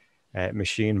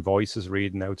machine voices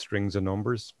reading out strings of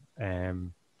numbers.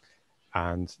 And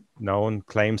no one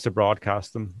claims to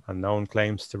broadcast them and no one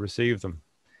claims to receive them.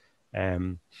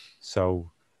 But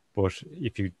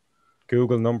if you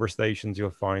Google number stations, you'll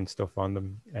find stuff on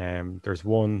them. There's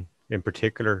one in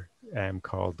particular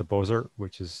called the Buzzer,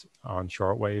 which is on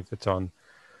shortwave. It's on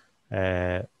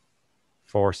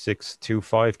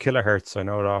 4625 kilohertz. I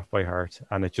know it off by heart,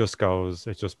 and it just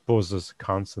buzzes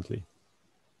constantly,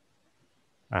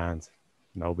 and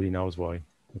nobody knows why.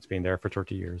 It's been there for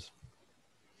 30 years.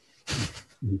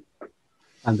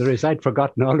 And I'd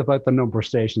forgotten all about the number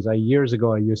stations. Years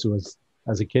ago,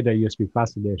 as a kid, I used to be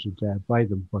fascinated by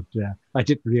them, but I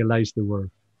didn't realize they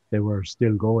were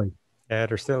still going. Yeah,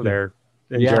 they're still there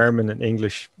in German and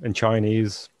English and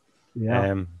Chinese.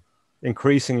 Yeah.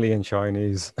 Increasingly in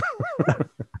Chinese.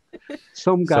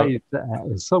 Some guys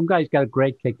got a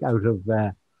great kick out of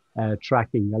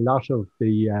tracking. A lot of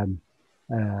the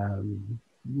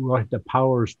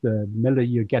powers,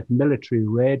 you get military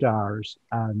radars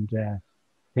and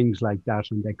things like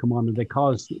that, and they come on and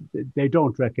they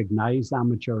don't recognize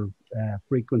amateur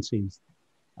frequencies,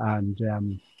 and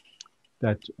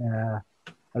that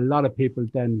a lot of people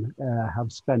then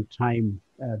have spent time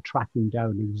tracking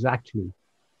down exactly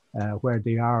where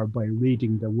they are by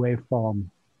reading the waveform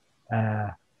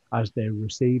as they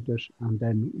received it, and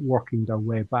then working their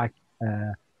way back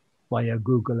via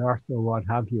Google Earth or what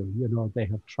have you. You know, they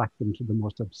have tracked them to the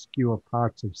most obscure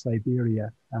parts of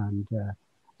Siberia and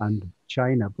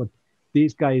China. But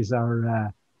these guys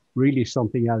are really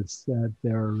something else.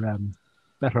 They're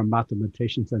better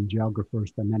mathematicians and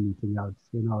geographers than anything else.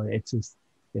 You know, it's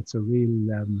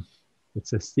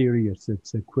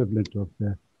equivalent of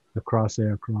the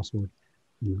crosshair crossword.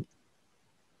 You know.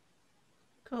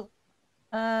 Cool.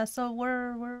 So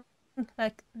we're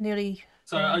like nearly.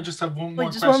 Sorry, I just have one more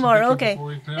just question. One more, okay.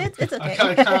 It's okay.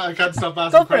 I can't stop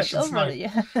asking questions tonight.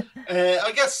 Yeah.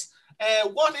 I guess,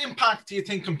 what impact do you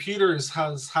think computers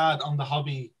has had on the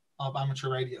hobby of amateur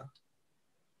radio?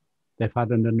 They've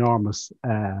had an enormous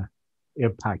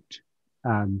impact.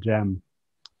 And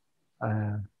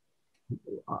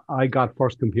I got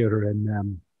first computer in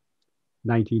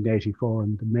 1984,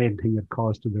 and the main thing it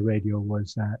caused to the radio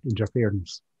was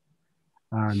interference.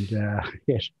 And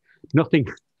nothing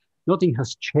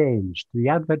has changed. The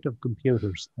advent of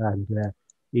computers, and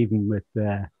even with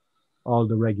all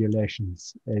the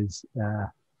regulations, they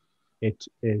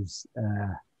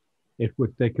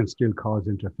can still cause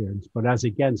interference. But as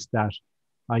against that,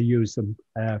 I use them.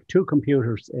 Two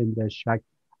computers in the shack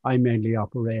I mainly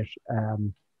operate.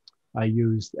 I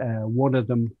use one of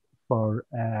them for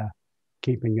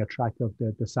keeping a track of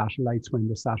the satellites when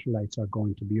the satellites are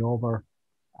going to be over,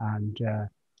 and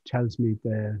tells me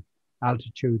the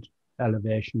altitude,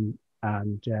 elevation,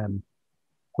 and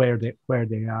where they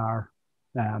are.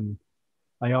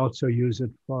 I also use it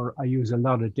I use a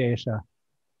lot of data.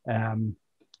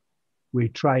 We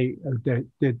try the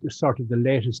sort of the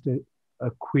latest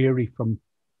query from,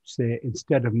 say,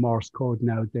 instead of Morse code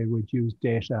now, they would use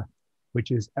data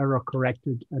which is error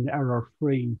corrected and error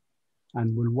free,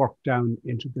 and will work down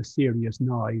into the serious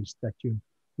noise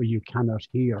where you cannot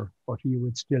hear, but you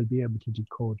would still be able to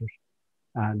decode it.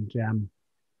 And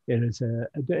it is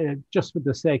just for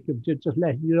the sake of just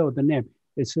letting you know the name,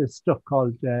 it's a stuff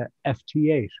called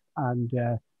FT8, and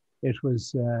it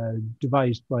was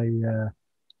devised by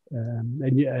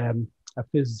a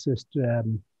physicist,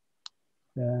 an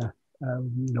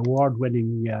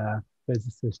award-winning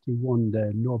physicist. He won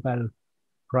the Nobel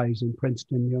Prize in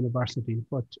Princeton University,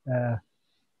 but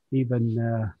even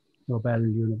Nobel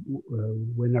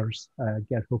winners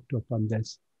get hooked up on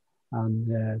this,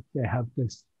 and they have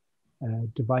this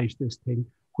devised this thing,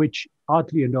 which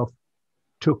oddly enough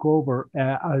took over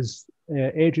as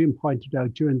Adrian pointed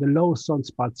out, during the low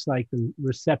sunspot cycle,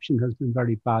 reception has been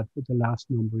very bad for the last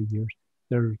number of years.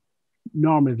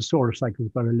 Normally the solar cycle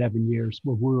is about 11 years,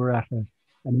 but we were at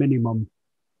a minimum.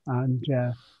 And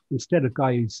instead of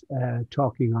guys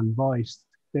talking on voice,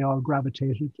 they all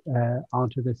gravitated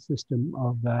onto the system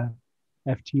of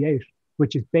FT8,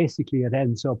 which is basically, it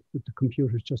ends up with the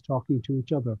computers just talking to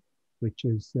each other, which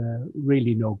is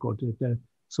really no good. The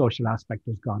social aspect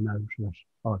has gone out of it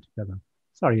altogether.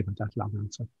 Sorry about that long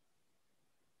answer.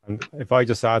 And if I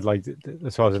just add, like,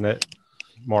 this wasn't a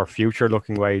more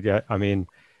future-looking way, I mean,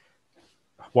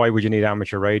 why would you need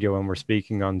amateur radio when we're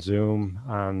speaking on Zoom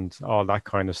and all that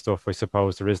kind of stuff? I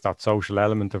suppose there is that social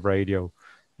element of radio.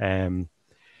 And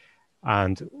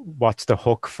what's the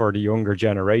hook for the younger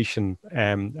generation?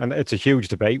 And it's a huge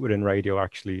debate within radio,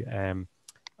 actually. And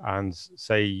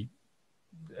say,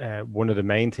 one of the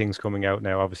main things coming out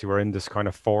now, obviously we're in this kind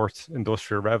of fourth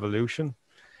industrial revolution,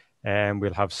 and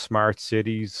we'll have smart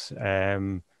cities,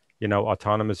 you know,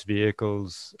 autonomous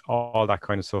vehicles, all that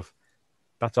kind of stuff.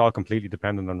 That's all completely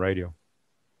dependent on radio,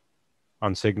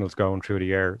 on signals going through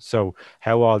the air. So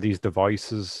how all these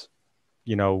devices,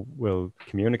 you know, will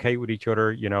communicate with each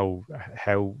other, you know,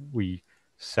 how we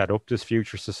set up this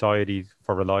future society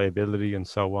for reliability and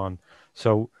so on.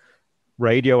 So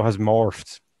radio has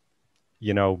morphed,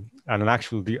 you know, and in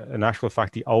actual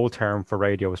fact, the old term for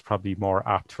radio is probably more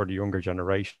apt for the younger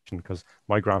generation, because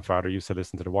my grandfather used to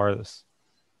listen to the wireless,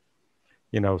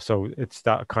 you know, so it's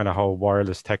that kind of whole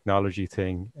wireless technology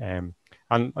thing.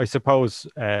 And I suppose,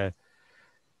 yeah,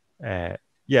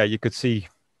 you could see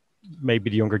maybe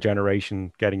the younger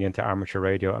generation getting into amateur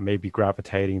radio and maybe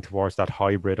gravitating towards that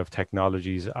hybrid of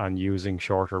technologies and using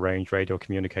shorter range radio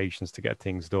communications to get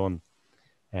things done.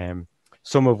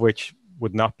 Some of which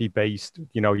would not be based,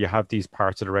 you know, you have these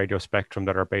parts of the radio spectrum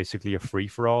that are basically a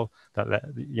free-for-all, that,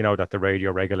 you know, that the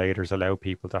radio regulators allow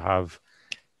people to have,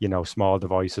 you know, small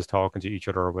devices talking to each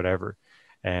other or whatever.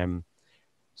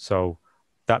 So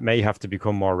that may have to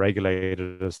become more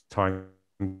regulated as time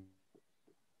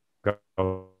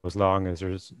goes, as long as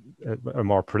there's a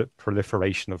more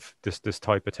proliferation of this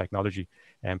type of technology.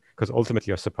 Because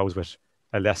ultimately, I suppose, with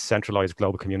a less centralized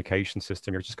global communication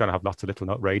system, you're just going to have lots of little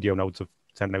radio nodes of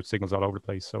sending out signals all over the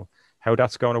place. So how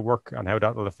that's going to work and how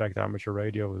that will affect amateur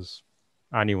radio is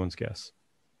anyone's guess,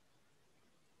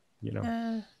 you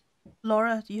know.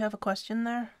 Laura, do you have a question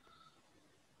there?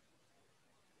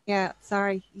 Yeah,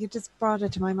 sorry. You just brought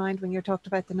it to my mind when you talked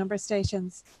about the number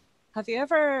stations. Have you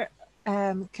ever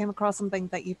came across something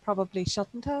that you probably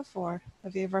shouldn't have, or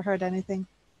have you ever heard anything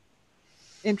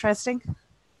interesting?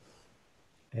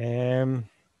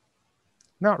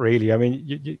 Not really. I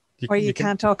mean, you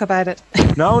can't talk about it.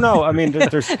 No. I mean,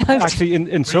 there's actually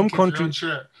in some countries,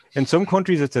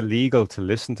 it's illegal to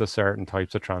listen to certain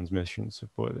types of transmissions,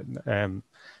 but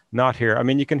not here. I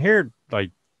mean, you can hear,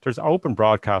 like, there's open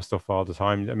broadcast stuff all the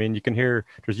time. I mean, you can hear,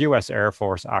 there's US Air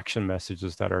Force action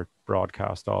messages that are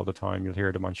broadcast all the time. You'll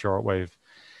hear them on shortwave.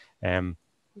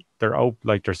 They're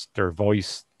like their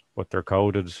voice, but they're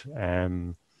coded.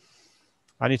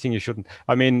 Anything you shouldn't.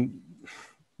 I mean,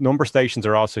 number stations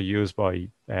are also used by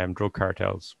drug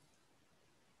cartels.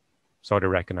 So they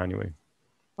reckon anyway.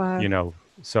 Wow. You know,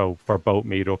 so for boat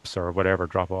meetups or whatever,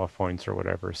 drop off points or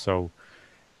whatever. So,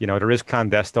 you know, there is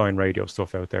clandestine radio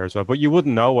stuff out there as well, but you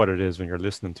wouldn't know what it is when you're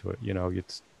listening to it. You know,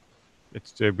 it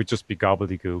would just be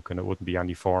gobbledygook, and it wouldn't be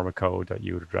any form of code that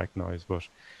you would recognize. But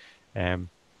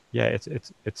yeah,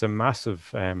 it's a massive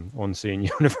unseen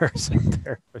universe out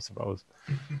there, I suppose.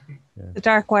 Yeah. The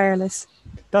dark wireless.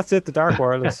 That's it, the dark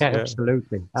wireless. Yeah.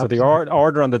 Absolutely. So the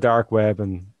order on the dark web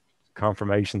and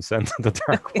confirmation sent on the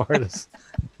dark wireless.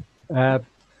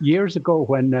 Years ago,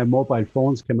 when mobile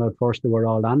phones came out first, they were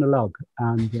all analog,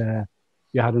 and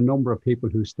you had a number of people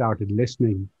who started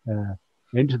listening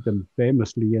into them,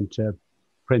 famously into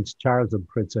Prince Charles and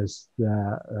Princess,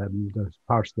 the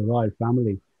parts of the royal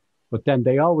family. But then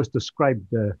they always described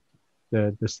the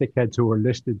sickheads who were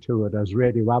listening to it as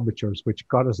radio amateurs, which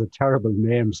got us a terrible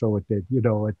name. So it did, you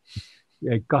know,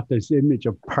 it got this image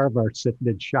of perverts sitting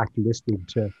in shack listening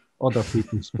to other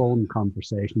people's phone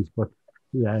conversations. But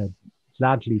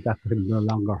gladly that can no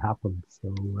longer happen.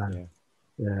 So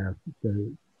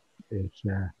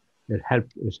it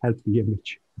helped the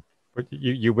image. But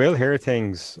you will hear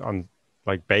things on,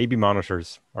 like, baby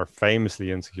monitors are famously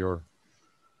insecure.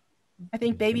 I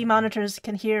think baby monitors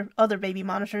can hear other baby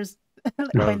monitors,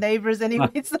 like my neighbors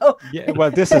anyway. So yeah, well,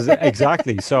 this is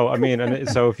exactly. So I mean, and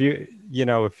so if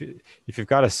you've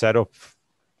got a setup,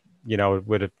 you know,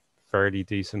 with a fairly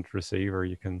decent receiver,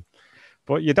 you can,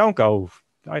 but you don't go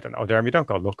I don't know, Derm, you don't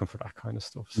go looking for that kind of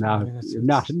stuff. So, No, I mean,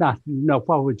 no.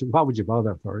 What would you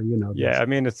bother for? You know. Yeah, I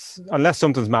mean, it's unless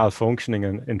something's malfunctioning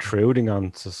and intruding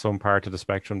onto some part of the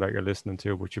spectrum that you're listening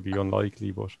to, which would be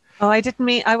unlikely. But Oh, I didn't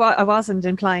mean, I wasn't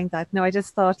implying that. No, I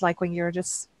just thought like when you're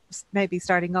just maybe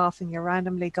starting off and you're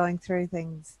randomly going through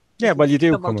things. yeah, well, you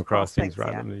do come stumbled across things yeah.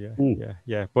 randomly. Yeah, Mm.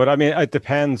 yeah. But I mean, it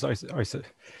depends. It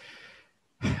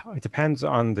depends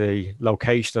on the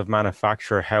location of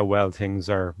manufacture, how well things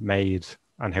are made,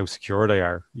 and how secure they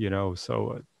are. You know,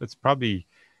 so it's probably,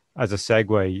 as a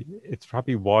segue, it's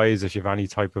probably wise if you have any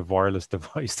type of wireless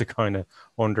device to kind of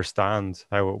understand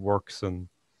how it works and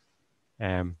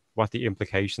what the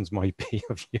implications might be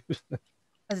of using it.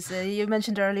 As I say, you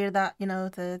mentioned earlier that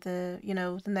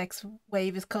the next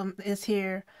wave is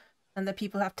here, and that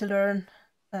people have to learn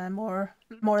more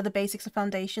of the basics of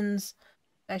foundations,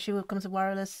 especially when it comes to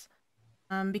wireless,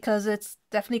 because it's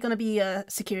definitely going to be a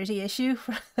security issue.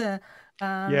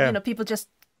 Yeah. People just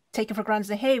take it for granted,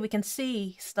 say, hey, we can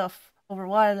see stuff over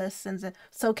wireless, and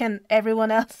so can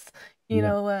everyone else.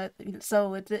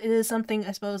 So it is something,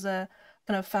 I suppose,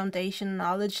 kind of foundation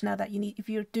knowledge now that you need if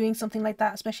you're doing something like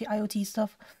that, especially IoT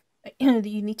stuff. You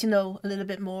need to know a little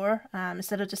bit more,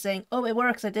 instead of just saying, oh, it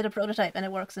works, I did a prototype and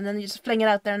it works, and then you just fling it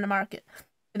out there in the market,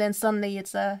 and then suddenly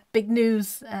it's big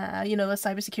news, a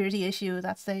cybersecurity issue at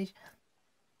that stage.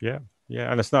 Yeah,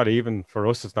 and it's not even, for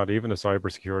us, it's not even a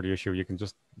cybersecurity issue. You can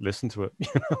just listen to it.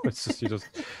 It's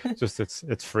just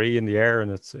it's free in the air,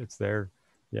 and it's there.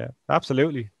 Yeah,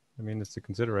 absolutely. I mean, it's a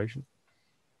consideration.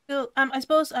 So I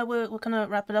suppose we'll kind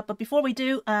of wrap it up, but before we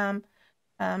do, I'm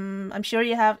sure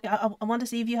you have. I want to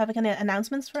see if you have kind of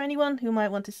announcements for anyone who might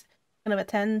want to kind of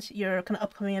attend your kind of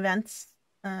upcoming events.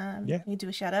 You do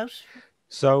a shout out.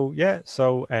 So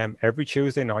every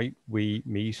Tuesday night we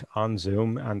meet on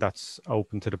Zoom, and that's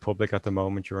open to the public at the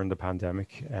moment during the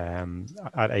pandemic.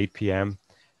 At 8 p.m.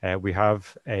 We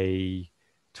have a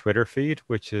Twitter feed,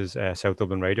 which is South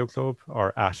Dublin Radio Club,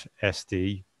 or at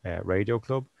SD Radio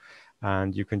Club.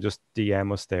 And you can just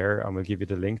DM us there and we'll give you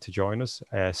the link to join us.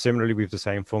 Similarly, we have the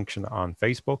same function on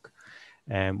Facebook,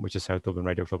 which is South Dublin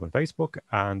Radio Club on Facebook.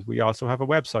 And we also have a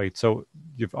website. So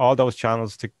you've all those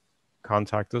channels to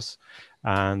contact us,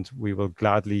 and we will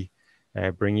gladly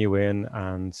bring you in.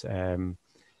 And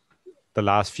the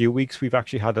last few weeks, we've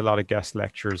actually had a lot of guest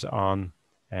lectures on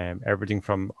everything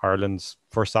from Ireland's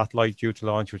first satellite due to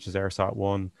launch, which is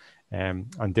AirSat-1,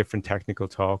 and different technical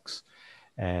talks.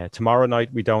 Tomorrow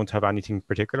night, we don't have anything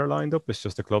particular lined up. It's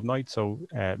just a club night. So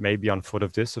maybe on foot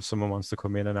of this, if someone wants to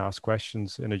come in and ask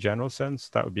questions in a general sense,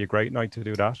 that would be a great night to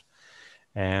do that.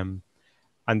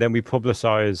 And then we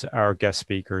publicize our guest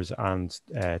speakers and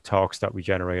talks that we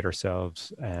generate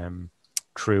ourselves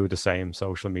through the same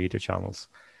social media channels.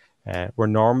 We're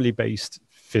normally based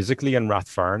physically in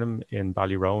Rathfarnham in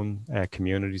Ballyroan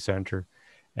Community Centre.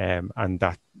 And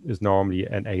that is normally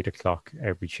at 8 o'clock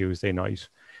every Tuesday night.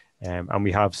 And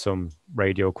we have some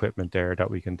radio equipment there that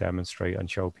we can demonstrate and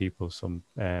show people some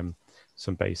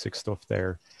basic stuff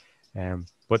there.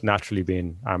 But naturally,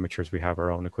 being amateurs, we have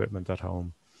our own equipment at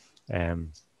home.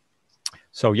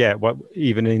 So yeah,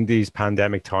 even in these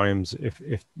pandemic times,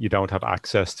 if you don't have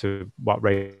access to what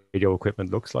radio equipment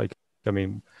looks like, I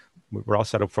mean, we're all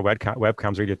set up for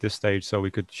webcams really at this stage, so we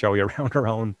could show you around our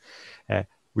own.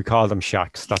 We call them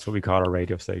shacks. That's what we call our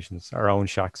radio stations, our own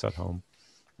shacks at home.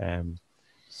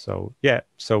 So yeah,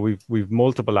 so we've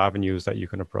multiple avenues that you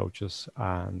can approach us,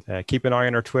 and keep an eye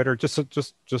on our Twitter.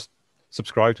 Just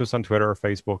subscribe to us on Twitter or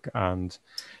Facebook, and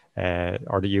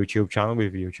or the YouTube channel. We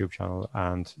have a YouTube channel,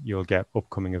 and you'll get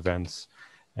upcoming events.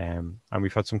 And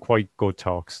we've had some quite good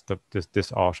talks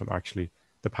this autumn. Actually,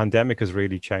 the pandemic has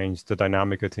really changed the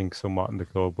dynamic, I think, somewhat in the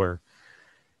club, where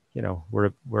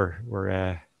we're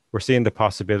seeing the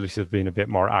possibilities of being a bit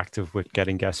more active with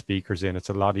getting guest speakers in. It's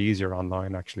a lot easier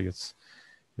online, actually. It's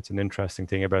an interesting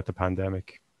thing about the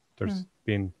pandemic. There's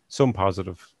been some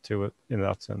positive to it in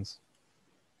that sense.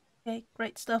 Okay,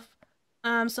 great stuff.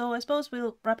 So I suppose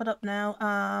we'll wrap it up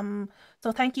now.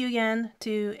 So thank you again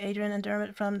to Adrian and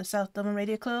Dermot from the South Dublin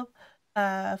Radio Club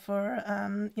for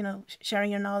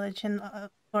sharing your knowledge, and of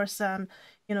course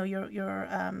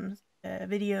your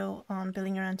video on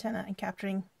building your antenna and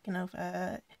capturing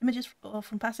images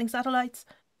from passing satellites.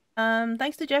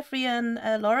 Thanks to Jeffrey and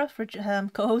Laura for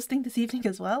co-hosting this evening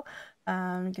as well,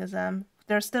 because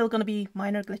there's still going to be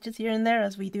minor glitches here and there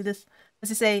as we do this. As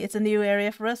you say, it's a new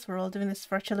area for us. We're all doing this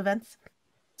virtual events.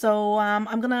 So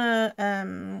I'm going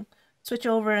to switch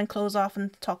over and close off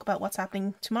and talk about what's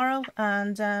happening tomorrow.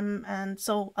 And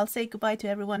so I'll say goodbye to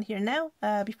everyone here now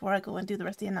before I go and do the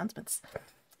rest of the announcements.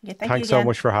 Okay, thank Thanks you again. so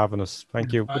much for having us.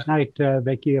 Thank you. Good night,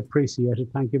 Vicky. Appreciate it.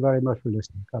 Thank you very much for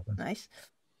listening. God bless.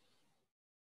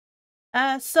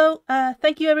 Nice.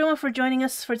 Thank you everyone for joining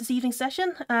us for this evening's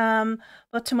session.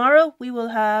 But tomorrow we will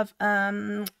have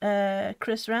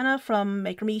Chris Renna from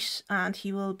Maker Meet, and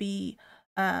he will be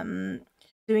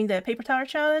doing the paper tower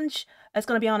challenge. It's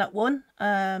going to be on at 1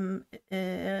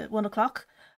 o'clock.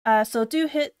 So do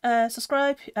hit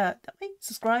subscribe on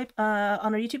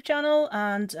our YouTube channel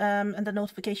and the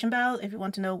notification bell if you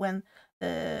want to know when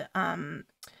the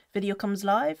video comes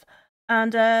live.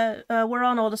 And we're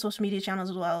on all the social media channels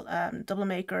as well. Dublin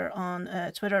Maker on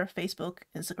Twitter, Facebook,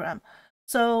 Instagram.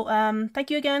 So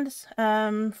thank you again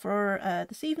for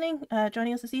this evening,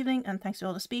 joining us this evening, and thanks to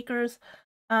all the speakers.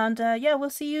 And yeah, we'll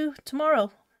see you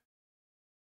tomorrow.